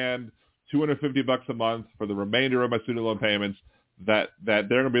 $30,000, $250 a month for the remainder of my student loan payments, that they're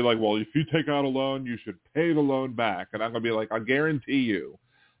going to be like, well, if you take out a loan, you should pay the loan back. And I'm going to be like, I guarantee you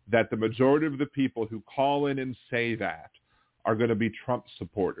that the majority of the people who call in and say that are going to be Trump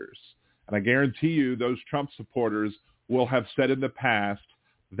supporters. And I guarantee you those Trump supporters will have said in the past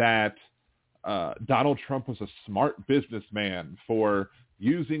that Donald Trump was a smart businessman for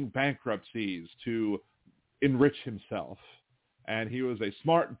using bankruptcies to enrich himself. And he was a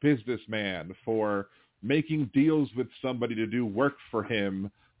smart businessman for making deals with somebody to do work for him,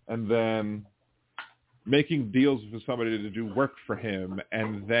 and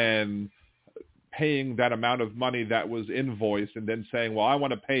then paying that amount of money that was invoiced, and then saying, well, I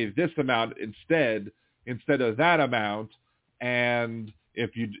want to pay this amount instead of that amount, and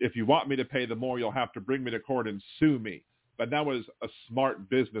if you want me to pay the more, you'll have to bring me to court and sue me. But that was a smart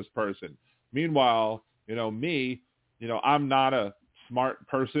business person. Meanwhile, I'm not a smart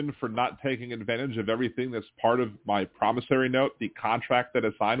person for not taking advantage of everything that's part of my promissory note, the contract that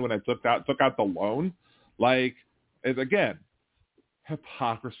I signed when I took out the loan. Again,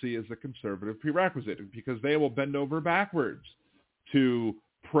 hypocrisy is a conservative prerequisite, because they will bend over backwards to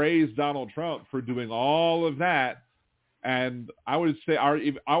praise Donald Trump for doing all of that. And I would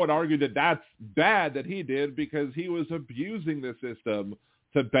argue that that's bad that he did, because he was abusing the system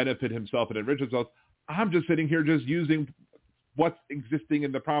to benefit himself and enrich himself. I'm just sitting here just using what's existing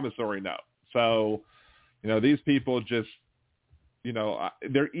in the promissory note. So, these people just,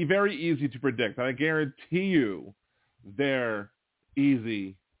 they're very easy to predict. And I guarantee you they're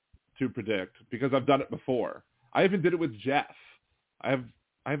easy to predict, because I've done it before. I even did it with Jeff. I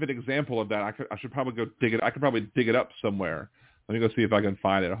have an example of that. I should probably go dig it. I could probably dig it up somewhere. Let me go see if I can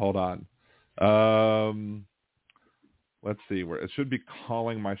find it. Hold on. Let's see where it should be.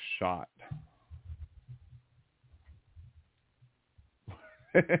 Calling my shot.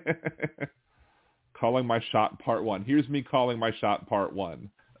 Calling my shot part 1. Here's me calling my shot part 1.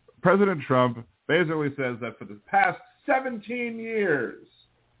 President Trump basically says that for the past 17 years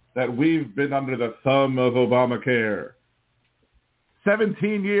that we've been under the thumb of Obamacare.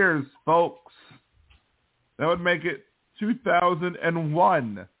 17 years, folks. That would make it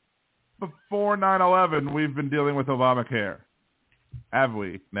 2001. Before 9/11, we've been dealing with Obamacare. Have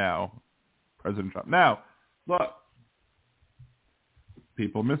we now, President Trump? Now, look.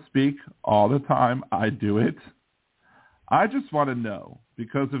 People misspeak all the time. I do it. I just want to know,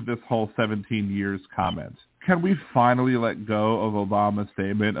 because of this whole 17 years comment, can we finally let go of Obama's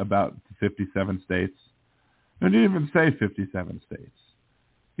statement about 57 states? He didn't even say 57 states.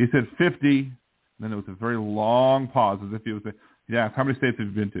 He said 50, and then there was a very long pause, as if he was saying, yeah, how many states have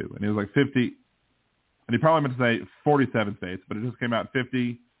you been to? And he was like 50, and he probably meant to say 47 states, but it just came out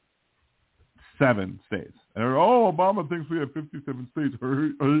 57 states. And Obama thinks we have 57 states.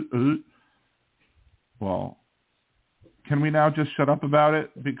 Well, can we now just shut up about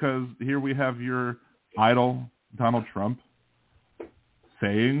it? Because here we have your idol, Donald Trump,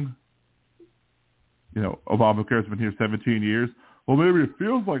 saying, Obamacare has been here 17 years. Well, maybe it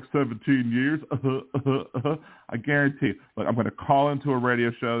feels like 17 years. I guarantee. Look, I'm going to call into a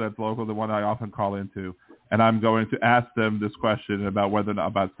radio show that's local, the one I often call into, and I'm going to ask them this question about whether or not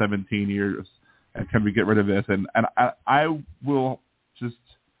about 17 years. And can we get rid of this? And I will just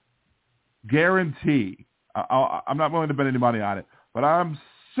guarantee, I'm not willing to bet any money on it, but I'm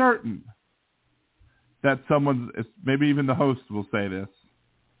certain that maybe even the host will say this.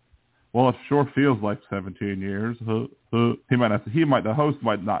 Well, it sure feels like 17 years. The host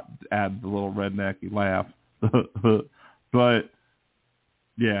might not add the little rednecky laugh. But,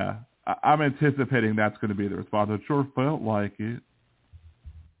 yeah, I'm anticipating that's going to be the response. It sure felt like it.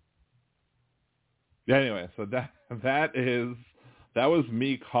 Anyway, so that was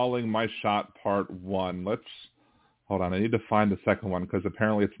me calling my shot part 1. Hold on. I need to find the second one, because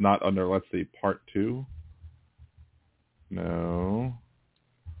apparently it's not under, let's see, part 2. No.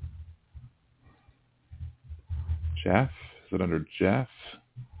 Jeff? Is it under Jeff?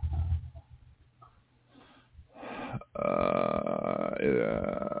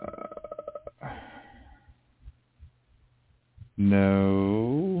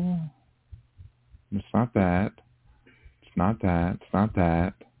 No. It's not that. It's not that. It's not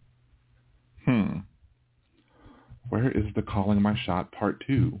that. Where is the calling my shot part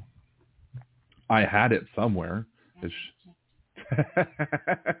 2? I had it somewhere.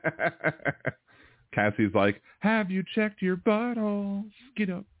 Cassie's like, have you checked your butthole? Skid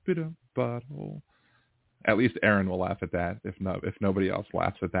up, bit up, butthole. At least Aaron will laugh at that, if nobody else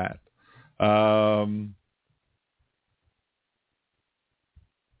laughs at that.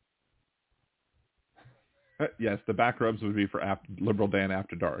 Yes, the back rubs would be for Liberal Dan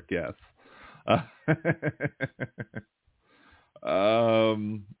After Dark. Yes.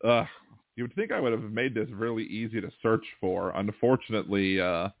 You would think I would have made this really easy to search for. Unfortunately,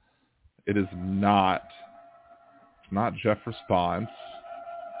 it is not. It's not Jeff Response.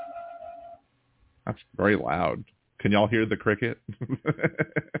 That's very loud. Can y'all hear the cricket?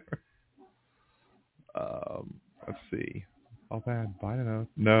 Let's see. All bad. Biden.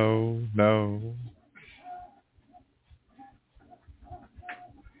 No.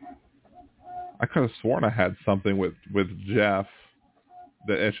 I could have sworn I had something with Jeff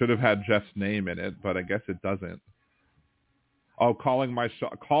that it should have had Jeff's name in it, but I guess it doesn't. Oh, calling my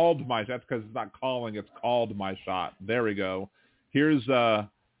shot. Called my. That's because it's not calling. It's called my shot. There we go. Here's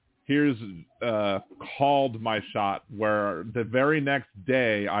called my shot, where the very next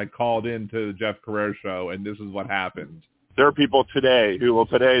day I called into the Jeff Carrera show, and this is what happened. There are people today who will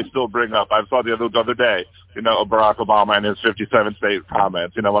still bring up, I saw the other day, Barack Obama and his 57 state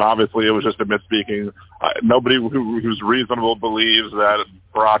comments, when obviously it was just a misspeaking. Nobody who's reasonable believes that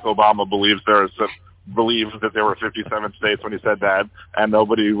Barack Obama believes that there were 57 states when he said that, and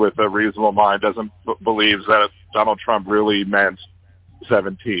nobody with a reasonable mind doesn't believes that Donald Trump really meant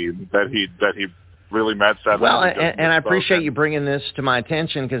 17, that he really meant 7. Well, and I appreciate you bringing this to my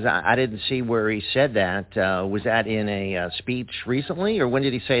attention, because I didn't see where he said that. Was that in a speech recently, or when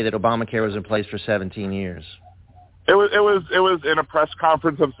did he say that Obamacare was in place for 17 years? It was in a press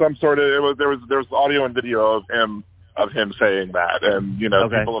conference of some sort. There was audio and video of him saying that, and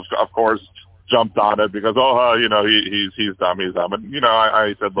people of course jumped on it because he's dumb, and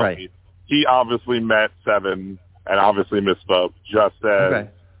I said, look, right. he obviously meant 7 and obviously misspoke, just as. Okay.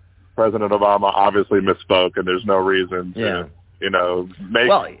 President Obama obviously misspoke, and there's no reason to, make.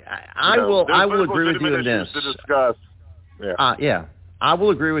 Well, I will agree with you in this. To discuss. Yeah. I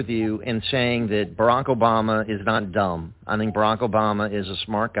will agree with you in saying that Barack Obama is not dumb. I think Barack Obama is a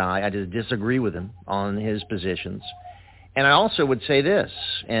smart guy. I just disagree with him on his positions. And I also would say this,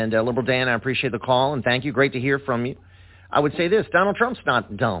 and Liberal Dan, I appreciate the call, and thank you. Great to hear from you. I would say this, Donald Trump's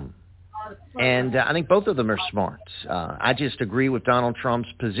not dumb. And I think both of them are smart. I just agree with Donald Trump's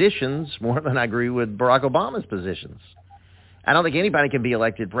positions more than I agree with Barack Obama's positions. I don't think anybody can be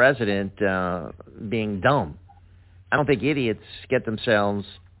elected president being dumb. I don't think idiots get themselves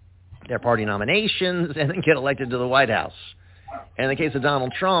their party nominations and then get elected to the White House. And in the case of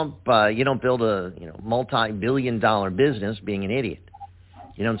Donald Trump, you don't build a multi-billion-dollar business being an idiot.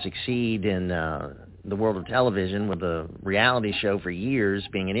 You don't succeed in the world of television with a reality show for years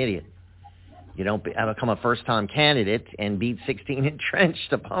being an idiot. You don't become a first-time candidate and beat 16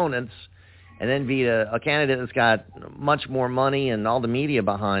 entrenched opponents and then beat a candidate that's got much more money and all the media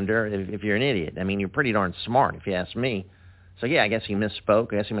behind her if you're an idiot. I mean, you're pretty darn smart, if you ask me. So, yeah, I guess he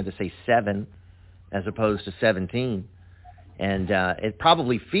misspoke. I guess he meant to say 7 as opposed to 17. And it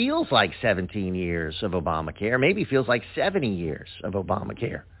probably feels like 17 years of Obamacare. Maybe feels like 70 years of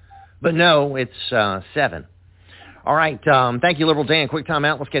Obamacare. But, no, it's 7. All right. Thank you, Liberal Dan. Quick time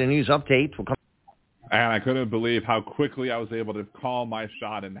out. Let's get a news update. We'll come. And I couldn't believe how quickly I was able to call my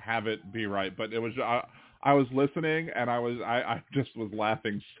shot and have it be right. But it was I was listening, and I just was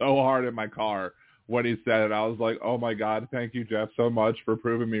laughing so hard in my car when he said it. I was like, oh, my God, thank you, Jeff, so much for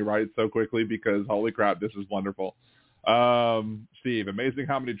proving me right so quickly, because holy crap, this is wonderful. Steve, amazing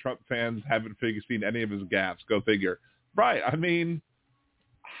how many Trump fans haven't seen any of his gaffes. Go figure. Right. I mean,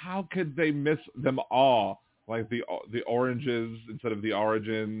 how could they miss them all? Like the oranges instead of the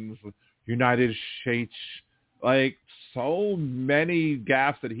origins, United States, like so many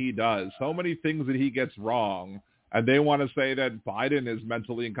gaffes that he does, so many things that he gets wrong, and they want to say that Biden is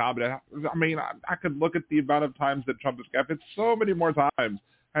mentally incompetent. I mean, I could look at the amount of times that Trump has gaffed. It's so many more times,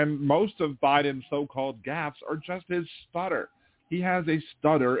 and most of Biden's so-called gaffes are just his stutter. He has a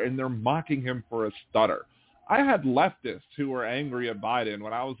stutter, and they're mocking him for a stutter. I had leftists who were angry at Biden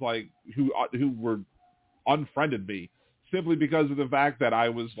when I was like, who were unfriended me simply because of the fact that I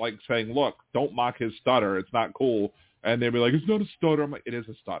was like saying, look, don't mock his stutter. It's not cool. And they'd be like, it's not a stutter. I'm like, it is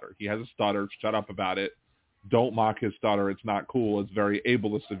a stutter. He has a stutter. Shut up about it. Don't mock his stutter. It's not cool. It's very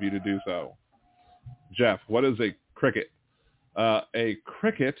ableist of you to do so. Jeff, what is a cricket? A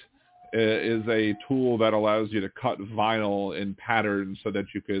cricket is a tool that allows you to cut vinyl in patterns so that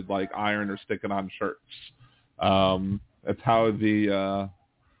you could like iron or stick it on shirts. That's how the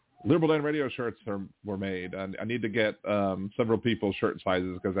Liberal Dan Radio shirts were made. And I need to get several people's shirt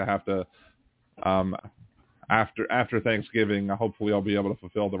sizes because I after Thanksgiving, hopefully I'll be able to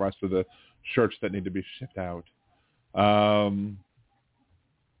fulfill the rest of the shirts that need to be shipped out.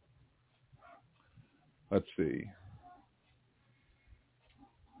 Let's see.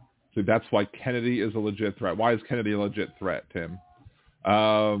 So that's why Kennedy is a legit threat. Why is Kennedy a legit threat, Tim?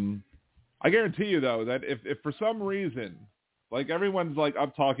 I guarantee you, though, that if for some reason, like everyone's like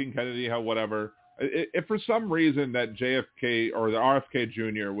up talking Kennedy, how whatever, if for some reason that JFK or the RFK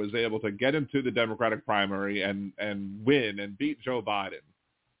Jr. was able to get into the Democratic primary and win and beat Joe Biden,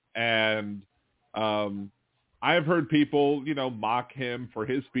 and I've heard people, mock him for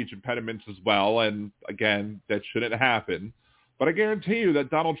his speech impediments as well, and again, that shouldn't happen. But I guarantee you that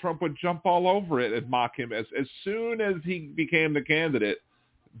Donald Trump would jump all over it and mock him as soon as he became the candidate.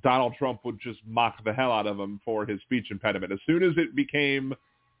 Donald Trump would just mock the hell out of him for his speech impediment. As soon as it became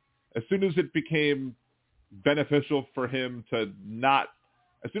beneficial for him to not,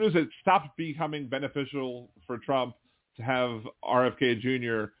 as soon as it stopped becoming beneficial for Trump to have RFK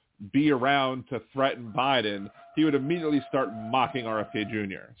Jr. be around to threaten Biden, he would immediately start mocking RFK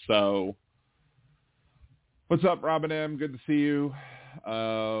Jr. So, what's up, Robin M? Good to see you.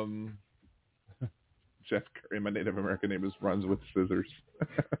 Jeff Curry, my Native American name is runs with scissors.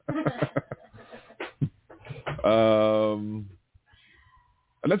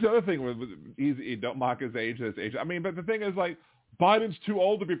 And that's the other thing with easy. Don't mock his age. I mean, but the thing is, like, Biden's too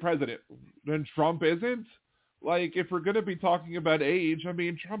old to be president, and Trump isn't. Like, if we're going to be talking about age, I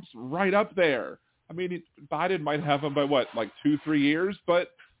mean, Trump's right up there. I mean, Biden might have him by what, like 2-3 years, but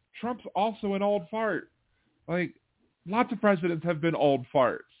Trump's also an old fart. Like, lots of presidents have been old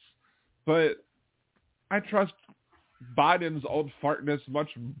farts, but I trust Biden's old fartness much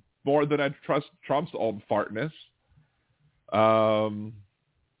more than I trust Trump's old fartness.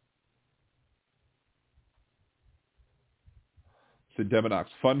 So Demonox,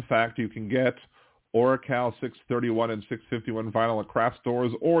 fun fact, you can get Oracal 631 and 651 vinyl at craft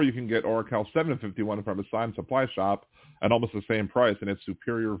stores, or you can get Oracal 751 from a signed supply shop at almost the same price, and it's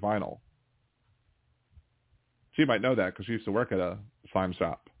superior vinyl. She might know that because she used to work at a sign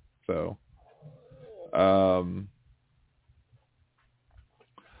shop. So,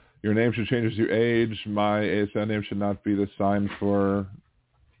 your name should change as you age. My ASN name should not be the sign for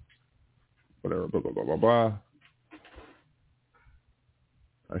whatever, blah, blah, blah, blah, blah.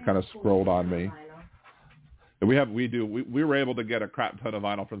 I kind of scrolled on me. We were able to get a crap ton of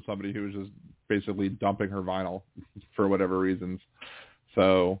vinyl from somebody who was just basically dumping her vinyl for whatever reasons.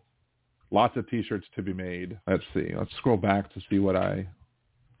 So lots of t-shirts to be made. Let's see. Let's scroll back to see what I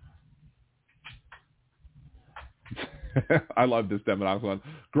love this Demonox one.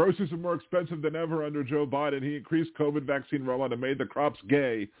 Groceries are more expensive than ever under Joe Biden. He increased COVID vaccine rollout and made the crops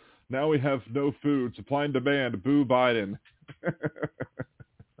gay. Now we have no food. Supply and demand. Boo Biden.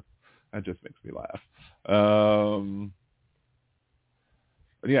 That just makes me laugh.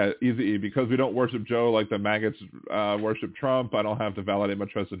 Yeah, easy. Because we don't worship Joe like the maggots worship Trump, I don't have to validate my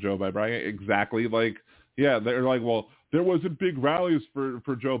trust of Joe by bragging. Exactly. Like, yeah, they're like, well, there wasn't big rallies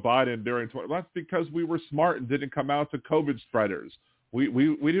for Joe Biden during. Well, that's because we were smart and didn't come out to COVID spreaders. We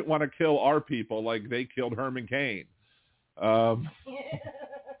didn't want to kill our people like they killed Herman Cain.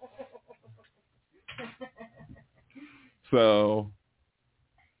 So.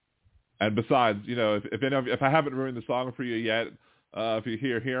 And besides, if I haven't ruined the song for you yet, if you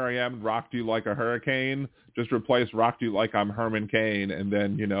hear "Here I Am," rocked you like a hurricane, just replace "rocked you like I'm Herman Cain," and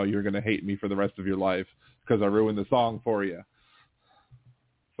then you're gonna hate me for the rest of your life because I ruined the song for you.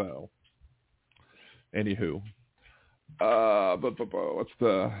 So, anywho, what's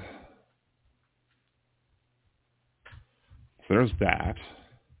the? There's that.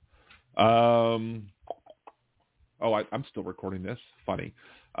 I'm still recording this. Funny.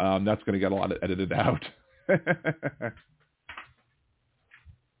 That's going to get a lot edited out.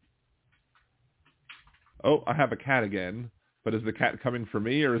 Oh, I have a cat again. But is the cat coming for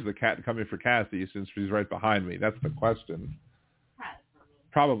me or is the cat coming for Cassie since she's right behind me? That's the question.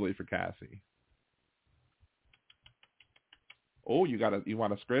 Probably for Cassie. Oh, you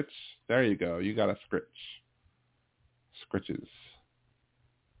want a scritch? There you go. You got a scritch. Scritches.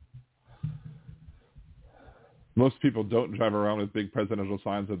 Most people don't drive around with big presidential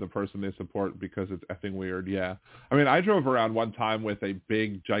signs of the person they support because it's effing weird. Yeah. I mean, I drove around one time with a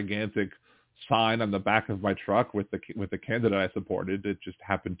big, gigantic sign on the back of my truck with the candidate I supported. It just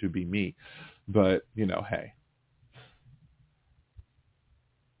happened to be me. But, hey.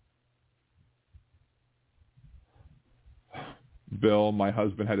 Bill, my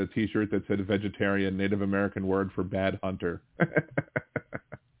husband had a T-shirt that said vegetarian, Native American word for bad hunter.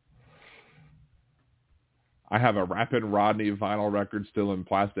 I have a Rappin' Rodney vinyl record still in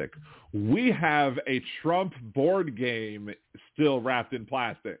plastic. We have a Trump board game still wrapped in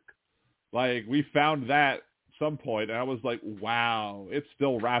plastic. Like, we found that at some point, and I was like, wow, it's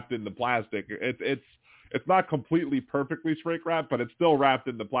still wrapped in the plastic. It's not completely perfectly shrink wrapped, but it's still wrapped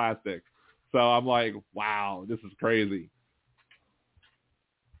in the plastic. So I'm like, wow, this is crazy.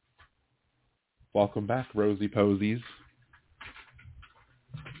 Welcome back, Rosy Posies.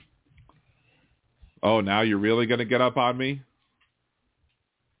 Oh, now you're really going to get up on me?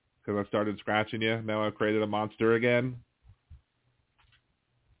 Because I started scratching you. Now I've created a monster again.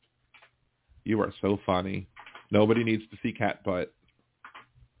 You are so funny. Nobody needs to see cat butt.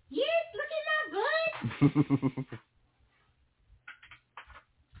 Yes, look at my butt.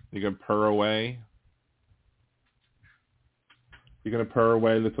 You can purr away. You're going to purr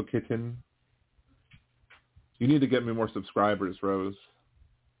away, little kitten. You need to get me more subscribers, Rose.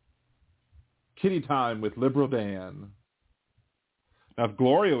 Kitty time with Liberal Dan. Now, if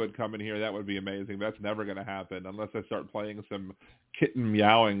Gloria would come in here, that would be amazing. That's never going to happen unless I start playing some kitten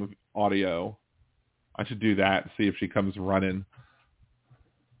meowing audio. I should do that, see if she comes running.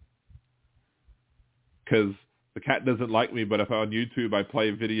 Because the cat doesn't like me, but if on YouTube I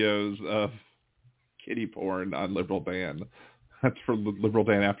play videos of kitty porn on Liberal Dan. That's for Liberal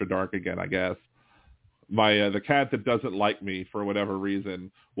Dan After Dark again, I guess. The cat that doesn't like me for whatever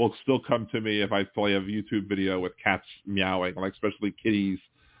reason will still come to me if I play a YouTube video with cats meowing, like especially kitties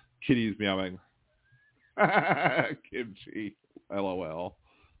meowing. Kimchi, LOL.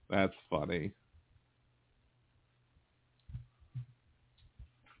 That's funny.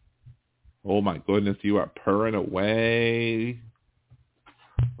 Oh my goodness, you are purring away.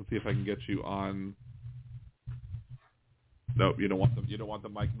 Let's see if I can get you on. Nope, you don't want the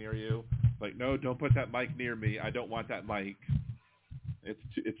mic near you. Like, no, don't put that mic near me. I don't want that mic.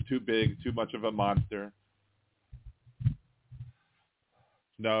 It's too big, too much of a monster.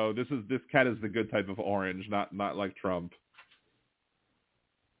 No, this cat is the good type of orange, not like Trump.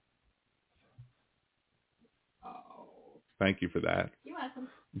 Oh. Thank you for that. You're welcome.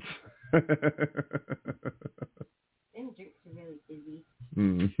 Them drinks are really busy.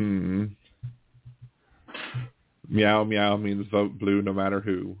 Mm-hmm. Meow, meow means vote blue no matter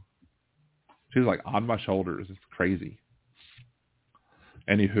who. She's like on my shoulders. It's crazy.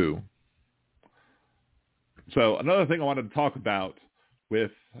 Anywho. So another thing I wanted to talk about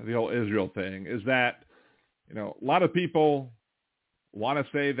with the whole Israel thing is that, a lot of people want to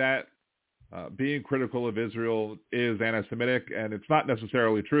say that being critical of Israel is anti-Semitic, and it's not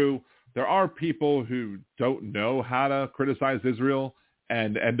necessarily true. There are people who don't know how to criticize Israel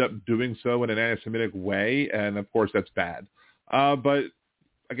and end up doing so in an anti-Semitic way, and of course that's bad. But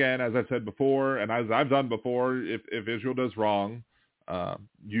again, as I said before, and as I've done before, if Israel does wrong,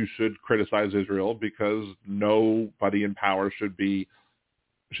 you should criticize Israel, because nobody in power should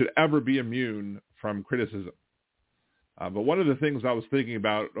ever be immune from criticism. But one of the things I was thinking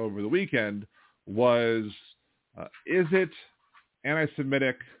about over the weekend was, is it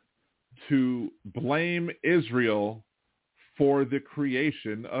anti-Semitic to blame Israel for the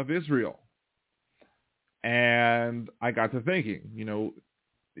creation of Israel? And I got to thinking,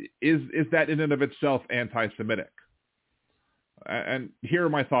 is that in and of itself anti-Semitic? And here are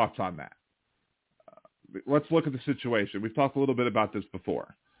my thoughts on that. Let's look at the situation. We've talked a little bit about this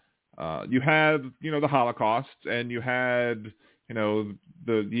before. You had, the Holocaust, and you had,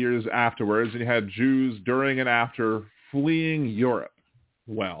 the years afterwards, and you had Jews during and after fleeing Europe.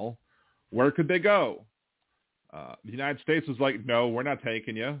 Well, where could they go? The United States was like, no, we're not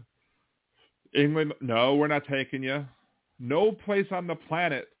taking you. England, no, we're not taking you. No place on the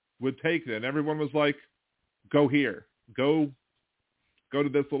planet would take them. Everyone was like, go here. Go to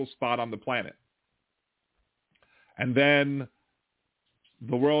this little spot on the planet. And then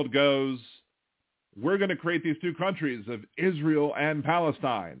the world goes, we're going to create these two countries of Israel and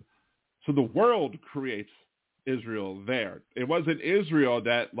Palestine. So the world creates Israel there. It wasn't Israel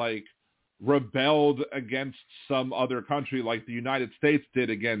that rebelled against some other country like the United States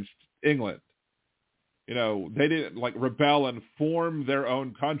did against England. They didn't rebel and form their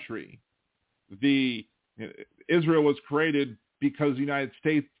own country. Israel was created because the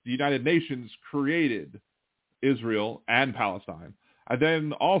United Nations created Israel and Palestine. And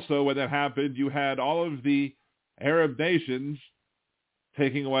then also when that happened, you had all of the Arab nations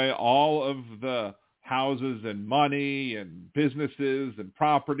taking away all of the houses and money and businesses and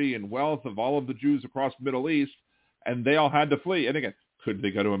property and wealth of all of the Jews across the Middle East, and they all had to flee. And again, could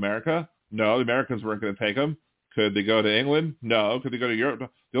they go to America? No, the Americans weren't going to take them. Could they go to England? No. Could they go to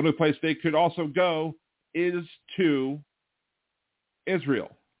Europe? The only place they could also go is to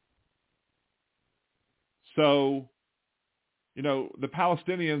Israel. So, the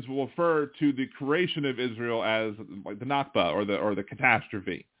Palestinians will refer to the creation of Israel as like the Nakba or the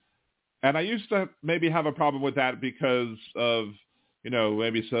catastrophe. And I used to maybe have a problem with that because of,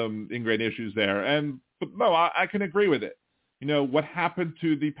 maybe some ingrained issues there. But no, I can agree with it. What happened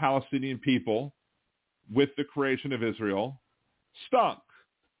to the Palestinian people with the creation of Israel stunk,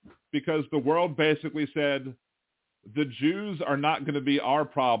 because the world basically said, the Jews are not going to be our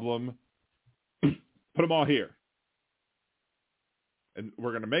problem. Put them all here. And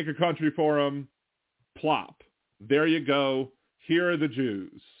we're going to make a country for them. Plop. There you go. Here are the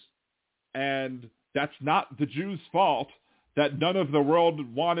Jews. And that's not the Jews' fault that none of the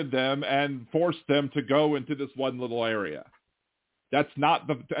world wanted them and forced them to go into this one little area. That's not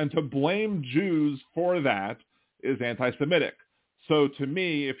and to blame Jews for that is anti-Semitic. So to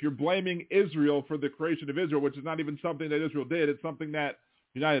me, if you're blaming Israel for the creation of Israel, which is not even something that Israel did, it's something that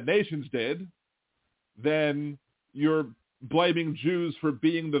the United Nations did, then you're blaming Jews for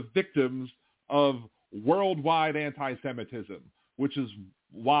being the victims of worldwide anti-Semitism, which is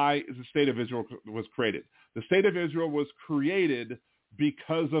why the State of Israel was created. The State of Israel was created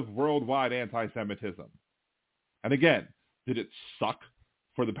because of worldwide anti-Semitism. And again, did it suck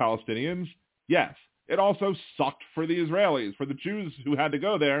for the Palestinians? Yes. It also sucked for the Israelis, for the Jews who had to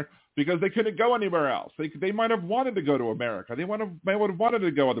go there because they couldn't go anywhere else. They might have wanted to go to America. They would have wanted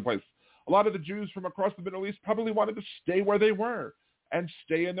to go other places. A lot of the Jews from across the Middle East probably wanted to stay where they were and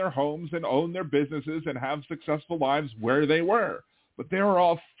stay in their homes and own their businesses and have successful lives where they were. But they were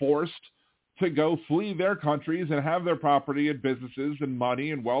all forced to go flee their countries and have their property and businesses and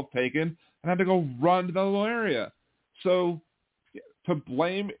money and wealth taken and had to go run to the little area. So to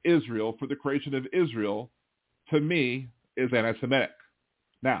blame Israel for the creation of Israel, to me, is anti-Semitic.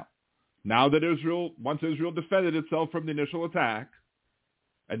 Now that once Israel defended itself from the initial attack,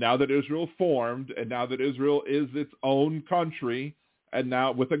 and now that Israel formed, and now that Israel is its own country, and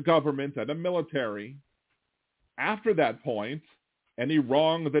now with a government and a military, after that point, any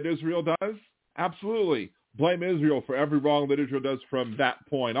wrong that Israel does, absolutely. Blame Israel for every wrong that Israel does from that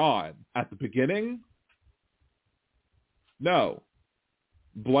point on. At the beginning, no.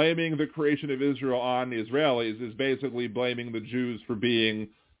 Blaming the creation of Israel on the Israelis is basically blaming the Jews for being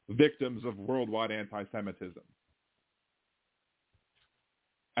victims of worldwide anti-Semitism.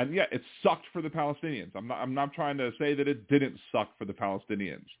 And yeah, it sucked for the Palestinians. I'm not trying to say that it didn't suck for the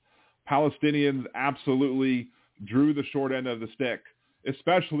Palestinians. Palestinians absolutely drew the short end of the stick,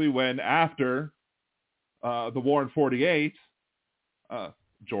 especially when after the war in 48,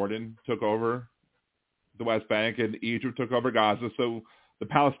 Jordan took over the West Bank and Egypt took over Gaza. So the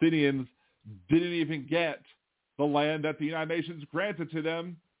Palestinians didn't even get the land that the United Nations granted to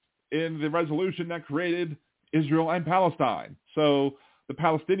them in the resolution that created Israel and Palestine. So the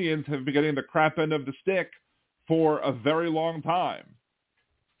Palestinians have been getting the crap end of the stick for a very long time,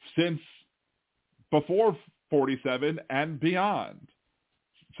 since before 47 and beyond.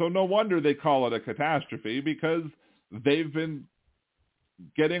 So no wonder they call it a catastrophe, because they've been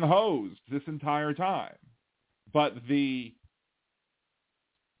getting hosed this entire time. But to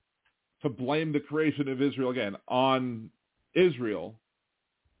blame the creation of Israel again on Israel,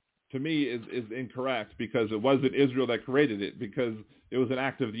 to me, is incorrect, because it wasn't Israel that created it, because it was an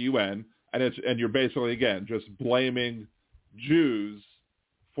act of the UN, and you're basically, again, just blaming Jews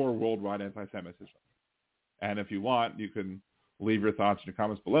for worldwide anti-Semitism. And if you want, you can leave your thoughts in the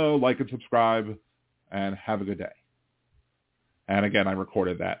comments below, like and subscribe, and have a good day. And again, I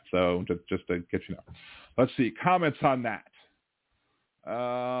recorded that, so just to get you know. Let's see, comments on that.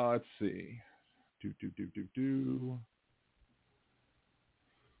 Let's see.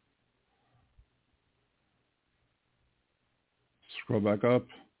 Scroll back up.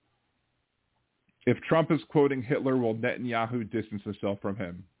 If Trump is quoting Hitler, will Netanyahu distance himself from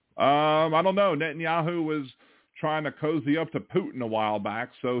him? I don't know. Netanyahu was trying to cozy up to Putin a while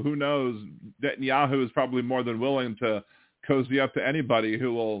back, so who knows? Netanyahu is probably more than willing to cozy up to anybody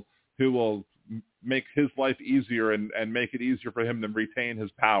who will make his life easier and make it easier for him to retain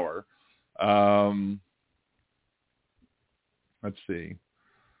his power. Let's see.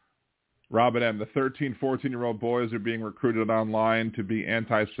 Robin M., the 13, 14-year-old boys are being recruited online to be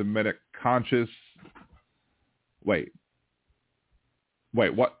anti-Semitic conscious. Wait,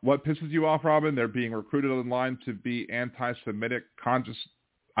 what pisses you off, Robin? They're being recruited online to be anti-Semitic conscious.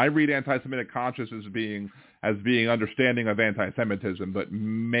 I read anti-Semitic conscious as being understanding of anti-Semitism, but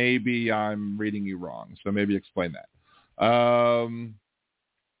maybe I'm reading you wrong. So maybe explain that.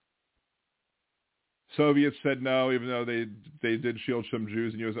 Soviets said no, even though they did shield some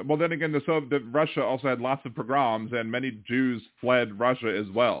Jews. And well, then again, Russia also had lots of pogroms, and many Jews fled Russia as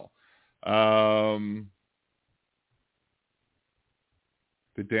well.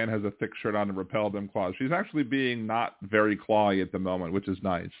 Dan has a thick shirt on to repel them claws. She's actually being not very clawy at the moment, which is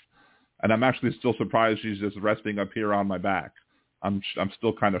nice. And I'm actually still surprised she's just resting up here on my back. I'm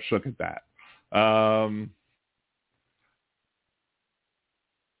still kind of shook at that.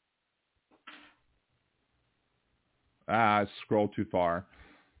 I scrolled too far.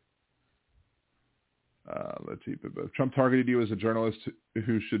 Let's see. If Trump targeted you as a journalist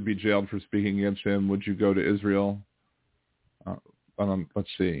who should be jailed for speaking against him, would you go to Israel? Let's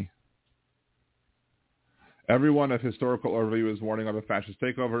see. Everyone of historical overview is warning of a fascist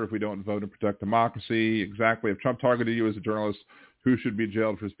takeover if we don't vote and protect democracy. Exactly. If Trump targeted you as a journalist who should be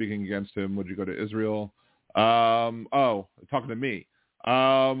jailed for speaking against him, would you go to Israel? Talking to me.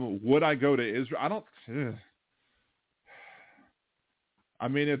 Would I go to Israel? I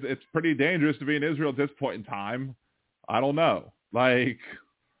mean, it's pretty dangerous to be in Israel at this point in time. I don't know. Like,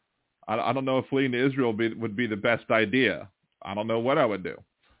 I don't know if fleeing to Israel would be the best idea. I don't know what I would do.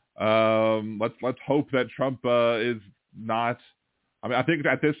 Let's hope that Trump is not. I mean, I think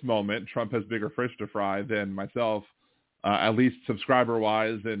at this moment Trump has bigger fish to fry than myself, at least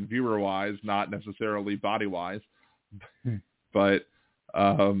subscriber-wise and viewer-wise, not necessarily body-wise. But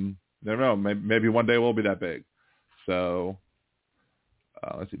never know. Maybe one day we'll be that big. So.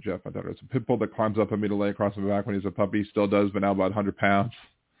 Let's see, Jeff. My daughter is a pit bull that climbs up on me to lay across my back when he's a puppy. Still does, but now about 100 pounds.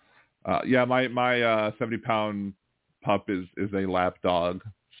 Yeah, my 70-pound pup is a lap dog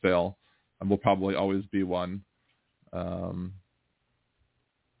still, and will probably always be one. Right,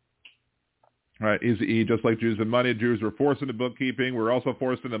 Easy E. Just like Jews and money, Jews were forced into bookkeeping. We're also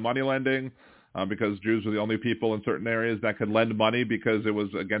forced into money lending because Jews were the only people in certain areas that could lend money because it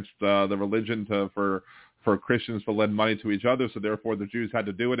was against the religion for Christians to lend money to each other, so therefore the Jews had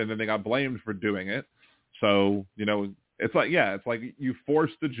to do it, and then they got blamed for doing it. So, it's like you force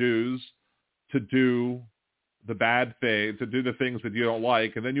the Jews to do the bad thing, to do the things that you don't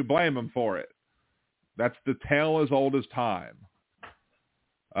like, and then you blame them for it. That's the tale as old as time.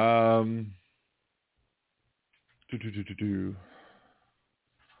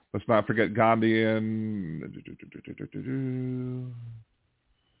 Let's not forget Gandhian.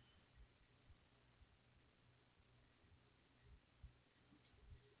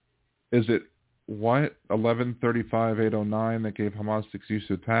 Is it what 11/35/809 that gave Hamas the excuse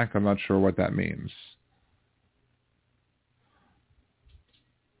to attack? I'm not sure what that means.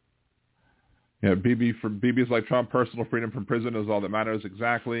 Yeah, BB's like Trump. Personal freedom from prison is all that matters.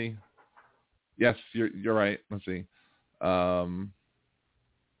 Exactly. Yes, you're right. Let's see. Demonas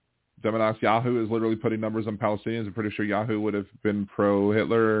Yahoo is literally putting numbers on Palestinians. I'm pretty sure Yahoo would have been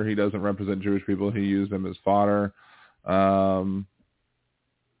pro-Hitler. He doesn't represent Jewish people. He used them as fodder.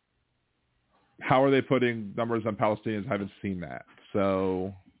 How are they putting numbers on Palestinians? I haven't seen that.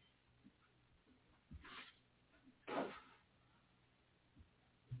 So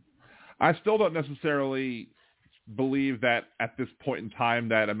I still don't necessarily believe that at this point in time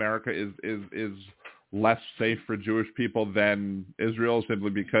that America is less safe for Jewish people than Israel, simply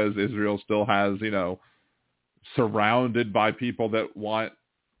because Israel still has, surrounded by people that want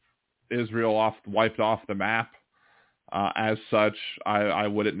Israel wiped off the map. As such, I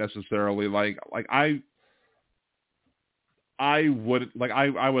wouldn't necessarily I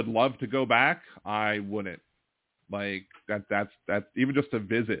would love to go back. I wouldn't that's even just to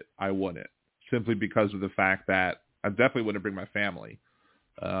visit. I wouldn't, simply because of the fact that I definitely wouldn't bring my family.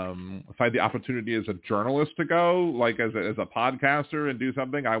 If I had the opportunity as a journalist to go, as a podcaster and do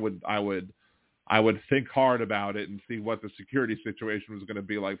something, I would think hard about it and see what the security situation was going to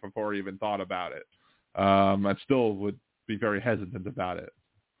be like before I even thought about it. I still would be very hesitant about it.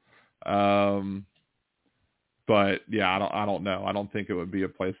 But yeah, I don't know. I don't think it would be a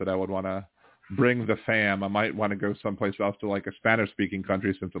place that I would want to bring the fam. I might want to go someplace else to a Spanish-speaking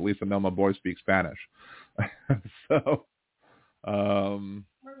country, since at least I know my boy speaks Spanish. So, we're going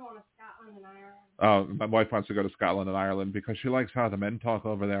to Scotland and Ireland. My wife wants to go to Scotland and Ireland because she likes how the men talk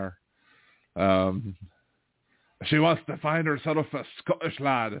over there. She wants to find herself a Scottish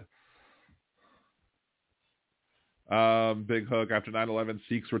lad. Big Hook. After 9/11,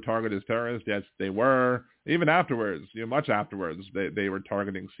 Sikhs were targeted as terrorists. Yes, they were. Even afterwards, much afterwards, they were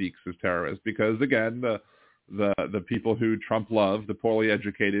targeting Sikhs as terrorists because, again, the people who Trump loved, the poorly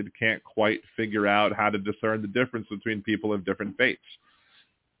educated, can't quite figure out how to discern the difference between people of different faiths.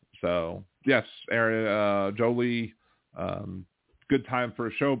 So, yes, Aaron, Jolie, good time for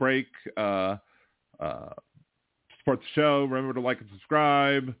a show break. Support the show. Remember to like and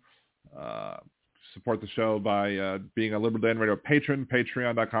subscribe. Support the show by being a Liberal Dan Radio patron,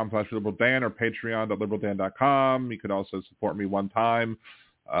 patreon.com/LiberalDan or patreon.liberaldan.com. You could also support me one time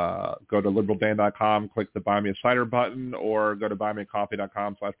Go to liberaldan.com, click the Buy Me a Cider button, or go to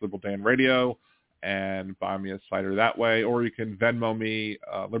buymeacoffee.com/liberaldanradio and buy me a cider that way. Or you can Venmo me,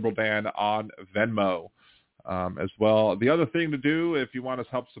 Liberal Dan, on Venmo as well. The other thing to do if you want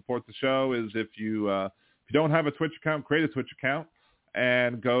to help support the show is if you don't have a Twitch account, create a Twitch account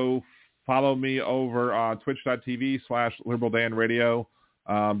and go follow me over on twitch.tv/liberaldanradio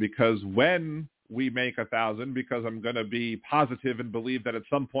because when we make 1,000, because I'm going to be positive and believe that at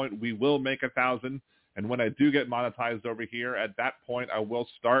some point we will make 1,000. And when I do get monetized over here, at that point I will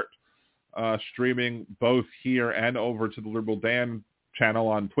start streaming both here and over to the Liberal Dan channel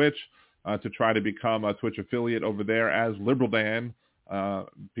on Twitch to try to become a Twitch affiliate over there as Liberal Dan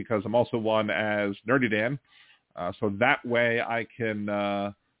because I'm also one as Nerdy Dan. So that way I can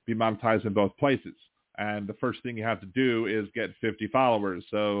be monetized in both places. And the first thing you have to do is get 50 followers.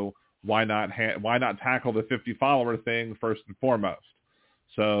 So why not tackle the 50 follower thing first and foremost?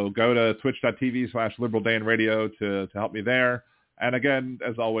 So go to twitch.tv/liberaldanradio to help me there. And again,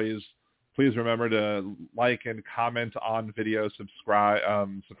 as always, please remember to like and comment on videos, subscribe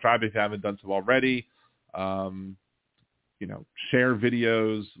if you haven't done so already. Share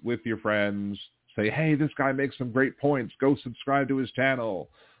videos with your friends. Say, hey, this guy makes some great points. Go subscribe to his channel.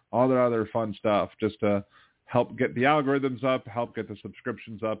 All that other fun stuff just to help get the algorithms up, help get the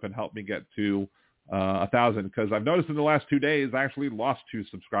subscriptions up, and help me get to 1,000. Because I've noticed in the last 2 days, I actually lost 2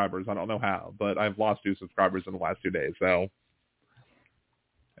 subscribers. I don't know how, but I've lost 2 subscribers in the last 2 days. So,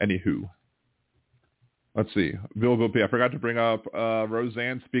 anywho. Let's see. I forgot to bring up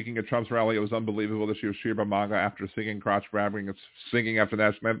Roseanne speaking at Trump's rally. It was unbelievable that she was Sheba Manga after singing, crotch grabbing, and singing after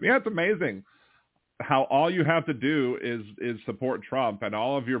that. Yeah, it's amazing how all you have to do is support Trump and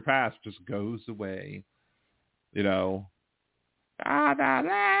all of your past just goes away. That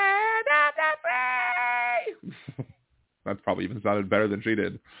probably even sounded better than she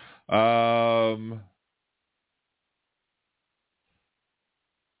did.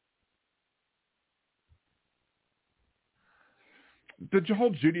 The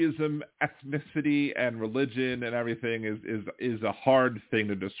whole Judaism, ethnicity, and religion and everything is a hard thing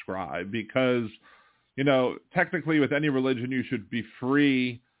to describe because, technically with any religion you should be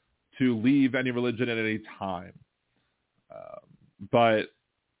free to leave any religion at any time. But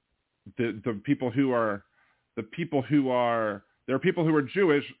there are people who are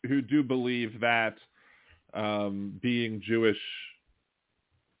Jewish who do believe that being Jewish,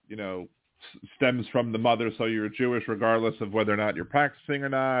 stems from the mother, so you're Jewish regardless of whether or not you're practicing or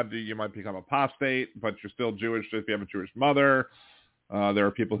not. You might become apostate, but you're still Jewish if you have a Jewish mother. There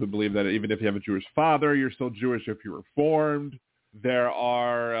are people who believe that even if you have a Jewish father, you're still Jewish if you were reformed. There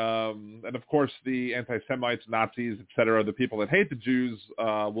are, and of course, the anti-Semites, Nazis, etc., the people that hate the Jews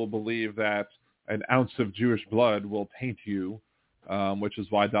will believe that an ounce of Jewish blood will taint you, which is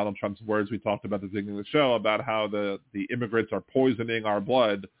why Donald Trump's words we talked about at the beginning of the show about how the immigrants are poisoning our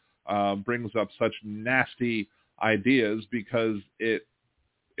blood brings up such nasty ideas because it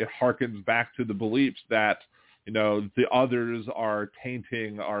harkens back to the beliefs that, the others are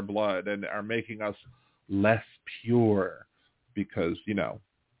tainting our blood and are making us less pure because,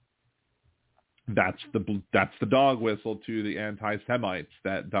 that's the dog whistle to the anti-Semites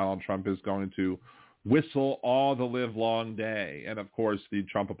that Donald Trump is going to whistle all the live long day. And of course, the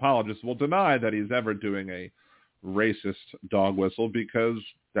Trump apologists will deny that he's ever doing a racist dog whistle because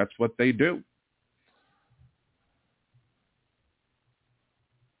that's what they do.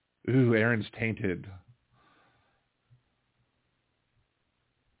 Ooh, Aaron's tainted.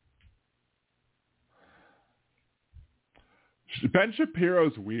 Ben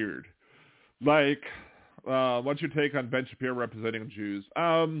Shapiro's weird. Like, what's your take on Ben Shapiro representing Jews?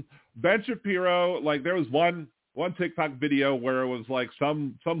 Ben Shapiro, like, there was one TikTok video where it was like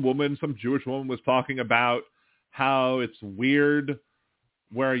some woman, some Jewish woman was talking about how it's weird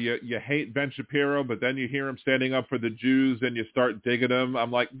where you hate Ben Shapiro, but then you hear him standing up for the Jews and you start digging him.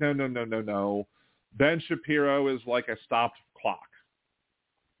 I'm like, no. Ben Shapiro is like a stopped clock.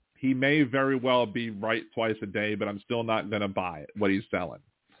 He may very well be right twice a day, but I'm still not going to buy it, what he's selling.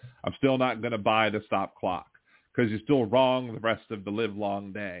 I'm still not going to buy the stop clock because he's still wrong the rest of the live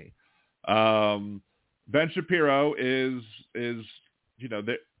long day. Ben Shapiro is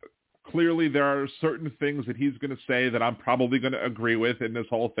clearly there are certain things that he's going to say that I'm probably going to agree with in this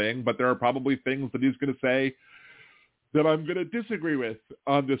whole thing, but there are probably things that he's going to say that I'm going to disagree with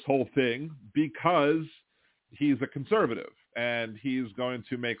on this whole thing because he's a conservative and he's going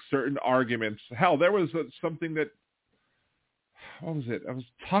to make certain arguments. Hell, there was something that, what was it? It was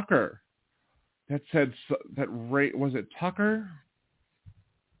Tucker that said that was it Tucker?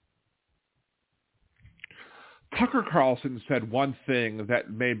 Tucker Carlson said one thing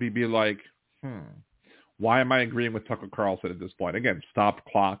that made me be like, why am I agreeing with Tucker Carlson at this point? Again, stop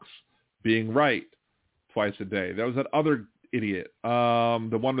clocks being right twice a day. There was that other idiot,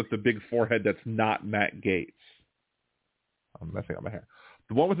 the one with the big forehead that's not Matt Gaetz. I'm messing up my hair.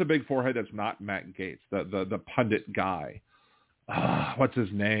 The one with the big forehead that's not Matt Gaetz, the pundit guy. What's his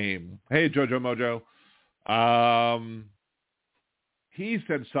name? Hey, Jojo Mojo. He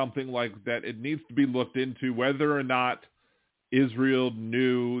said something like that it needs to be looked into whether or not Israel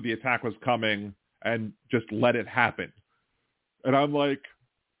knew the attack was coming and just let it happen. And I'm like,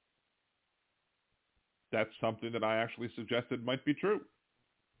 that's something that I actually suggested might be true.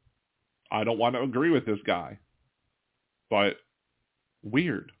 I don't want to agree with this guy, but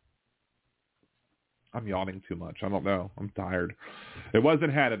weird. I'm yawning too much. I don't know. I'm tired. It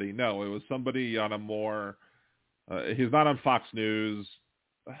wasn't Hannity. No, it was somebody on a more, he's not on Fox News.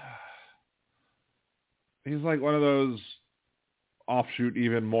 He's like one of those offshoot,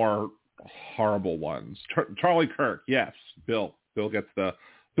 even more horrible ones. Charlie Kirk. Yes. Bill gets the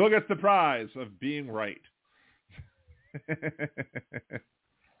prize of being right.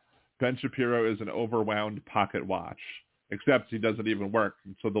 Ben Shapiro is an overwound pocket watch, except he doesn't even work,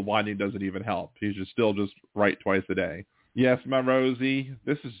 so the whining doesn't even help. He's still right twice a day. Yes, my Rosie.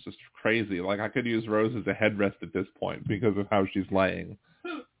 This is just crazy. Like, I could use Rose as a headrest at this point because of how she's laying.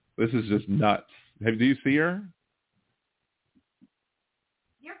 This is just nuts. Do you see her?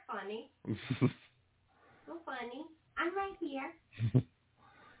 You're funny. So funny. I'm right here.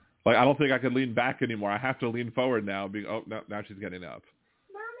 Like, I don't think I can lean back anymore. I have to lean forward now. Now she's getting up.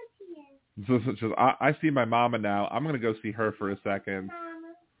 Mama's here. So I see my mama now. I'm going to go see her for a second. Mama.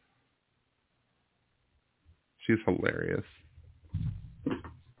 She's hilarious.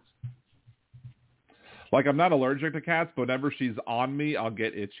 Like, I'm not allergic to cats, but whenever she's on me, I'll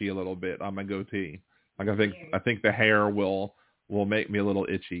get itchy a little bit on my goatee. Like, I think the hair will make me a little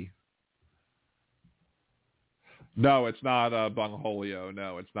itchy. No, it's not Bungholio.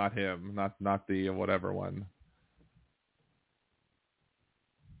 No, it's not him. Not the whatever one.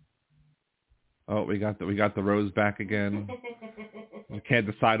 Oh, we got the Rose back again. I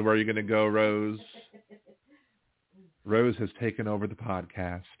can't decide where you're going to go, Rose. Rose has taken over the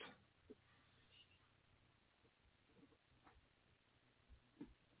podcast.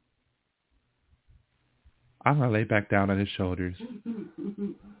 I'm going to lay back down on his shoulders. Pet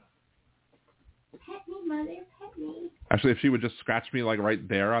me, mother. Pet me. Actually, if she would just scratch me like right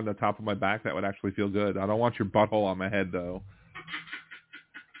there on the top of my back, that would actually feel good. I don't want your butthole on my head, though.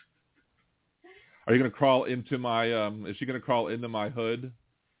 Are you going to crawl into my, is she going to crawl into my hood?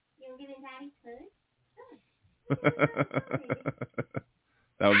 You want to get in Daddy's hood?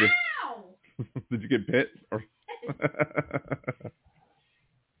 That would be... Ow! Did you get bit? Or...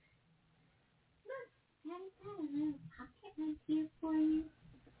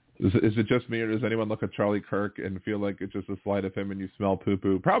 Is it just me, or does anyone look at Charlie Kirk and feel like it's just a slide of him and you smell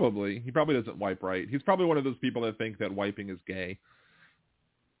poo-poo? Probably. He probably doesn't wipe right. He's probably one of those people that think that wiping is gay.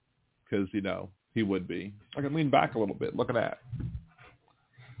 Because, he would be. I can lean back a little bit. Look at that.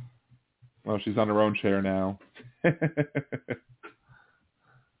 Oh, she's on her own chair now. You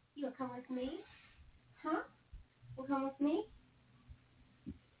want to come with me? Huh? Will come with me?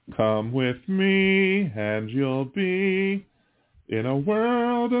 Come with me and you'll be in a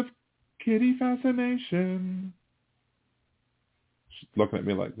world of kitty fascination. She's looking at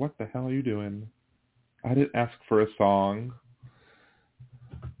me like, what the hell are you doing? I didn't ask for a song.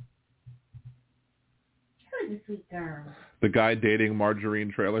 You're the sweet girl. The guy dating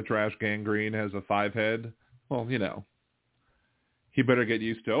Margarine Trailer Trash Gangrene has a 5 head. Well, he better get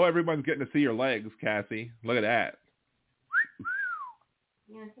used to, everyone's getting to see your legs, Cassie. Look at that.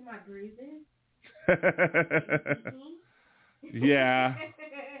 You want to see my bruises? Yeah.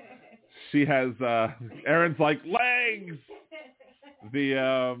 She has, Aaron's like, legs!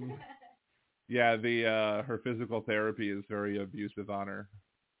 Her physical therapy is very abusive on her.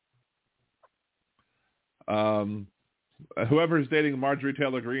 Whoever's dating Marjorie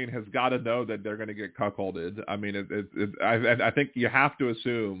Taylor Greene has got to know that they're going to get cuckolded. I mean, I think you have to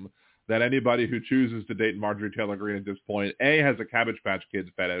assume that anybody who chooses to date Marjorie Taylor Greene at this point, A, has a Cabbage Patch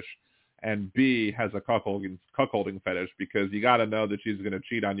Kids fetish, and B, has a cuckolding fetish, because you got to know that she's going to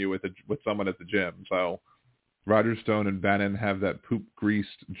cheat on you with someone at the gym. So Roger Stone and Bannon have that poop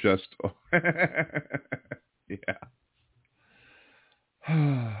greased just... Yeah.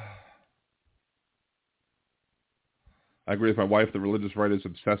 I agree with my wife. The religious right is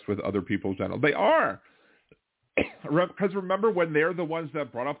obsessed with other people's genitals. They are. Because remember when they're the ones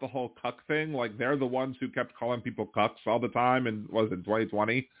that brought up the whole cuck thing? Like, they're the ones who kept calling people cucks all the time. And was it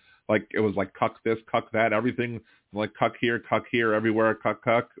 2020? Like it was like cuck this, cuck that, everything like cuck here, everywhere,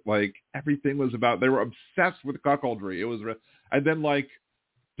 cuck. Like everything was about. They were obsessed with cuckoldry. It was, and then like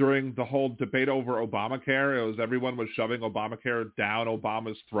during the whole debate over Obamacare, it was everyone was shoving Obamacare down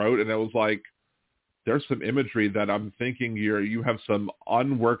Obama's throat, and it was like there's some imagery that I'm thinking you have some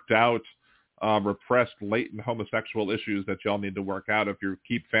unworked out, repressed, latent homosexual issues that y'all need to work out if you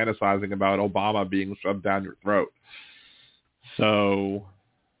keep fantasizing about Obama being shoved down your throat. So.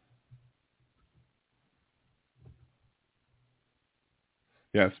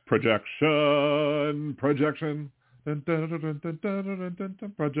 Yes, projection. Projection. Anywho,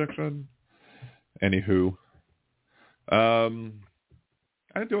 I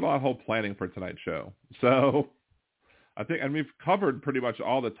didn't do a lot of whole planning for tonight's show, so I think, and we've covered pretty much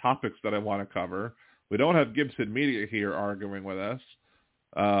all the topics that I want to cover. We don't have Gibson Media here arguing with us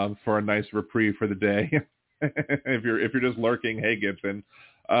for a nice reprieve for the day. if you're just lurking, hey Gibson.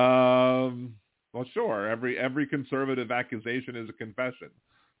 Well, sure. Every conservative accusation is a confession.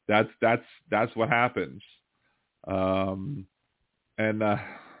 That's what happens.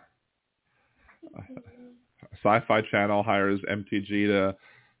 Sci-Fi Channel hires MTG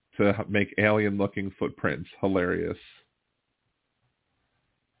to make alien-looking footprints. Hilarious.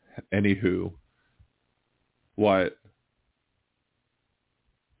 Anywho, what?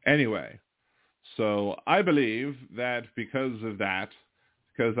 Anyway, so I believe that because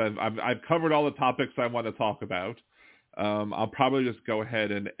I've covered all the topics I want to talk about, I'll probably just go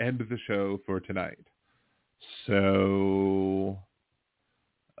ahead and end the show for tonight. So,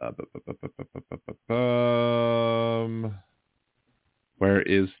 where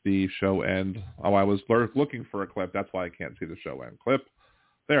is the show end? Oh, I was looking for a clip. That's why I can't see the show end clip.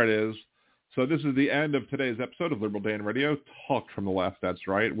 There it is. So this is the end of today's episode of Liberal Dan Radio. Talk from the left. That's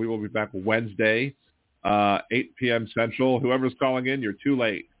right. We will be back Wednesday, 8 p.m. Central. Whoever's calling in, you're too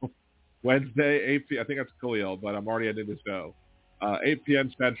late. Wednesday, 8 p.m. I think that's Khalil, but I'm already ending the show. 8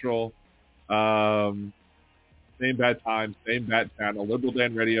 p.m. Central. Same bad time, same bad channel,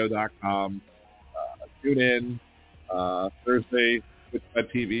 liberaldanradio.com. Tune in Thursday,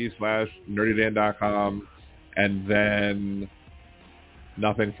 twitch.tv/nerdydan.com, and then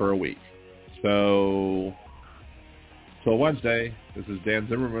nothing for a week. So Wednesday, this is Dan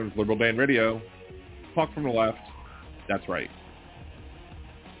Zimmerman with Liberal Dan Radio. Talk from the left. That's right.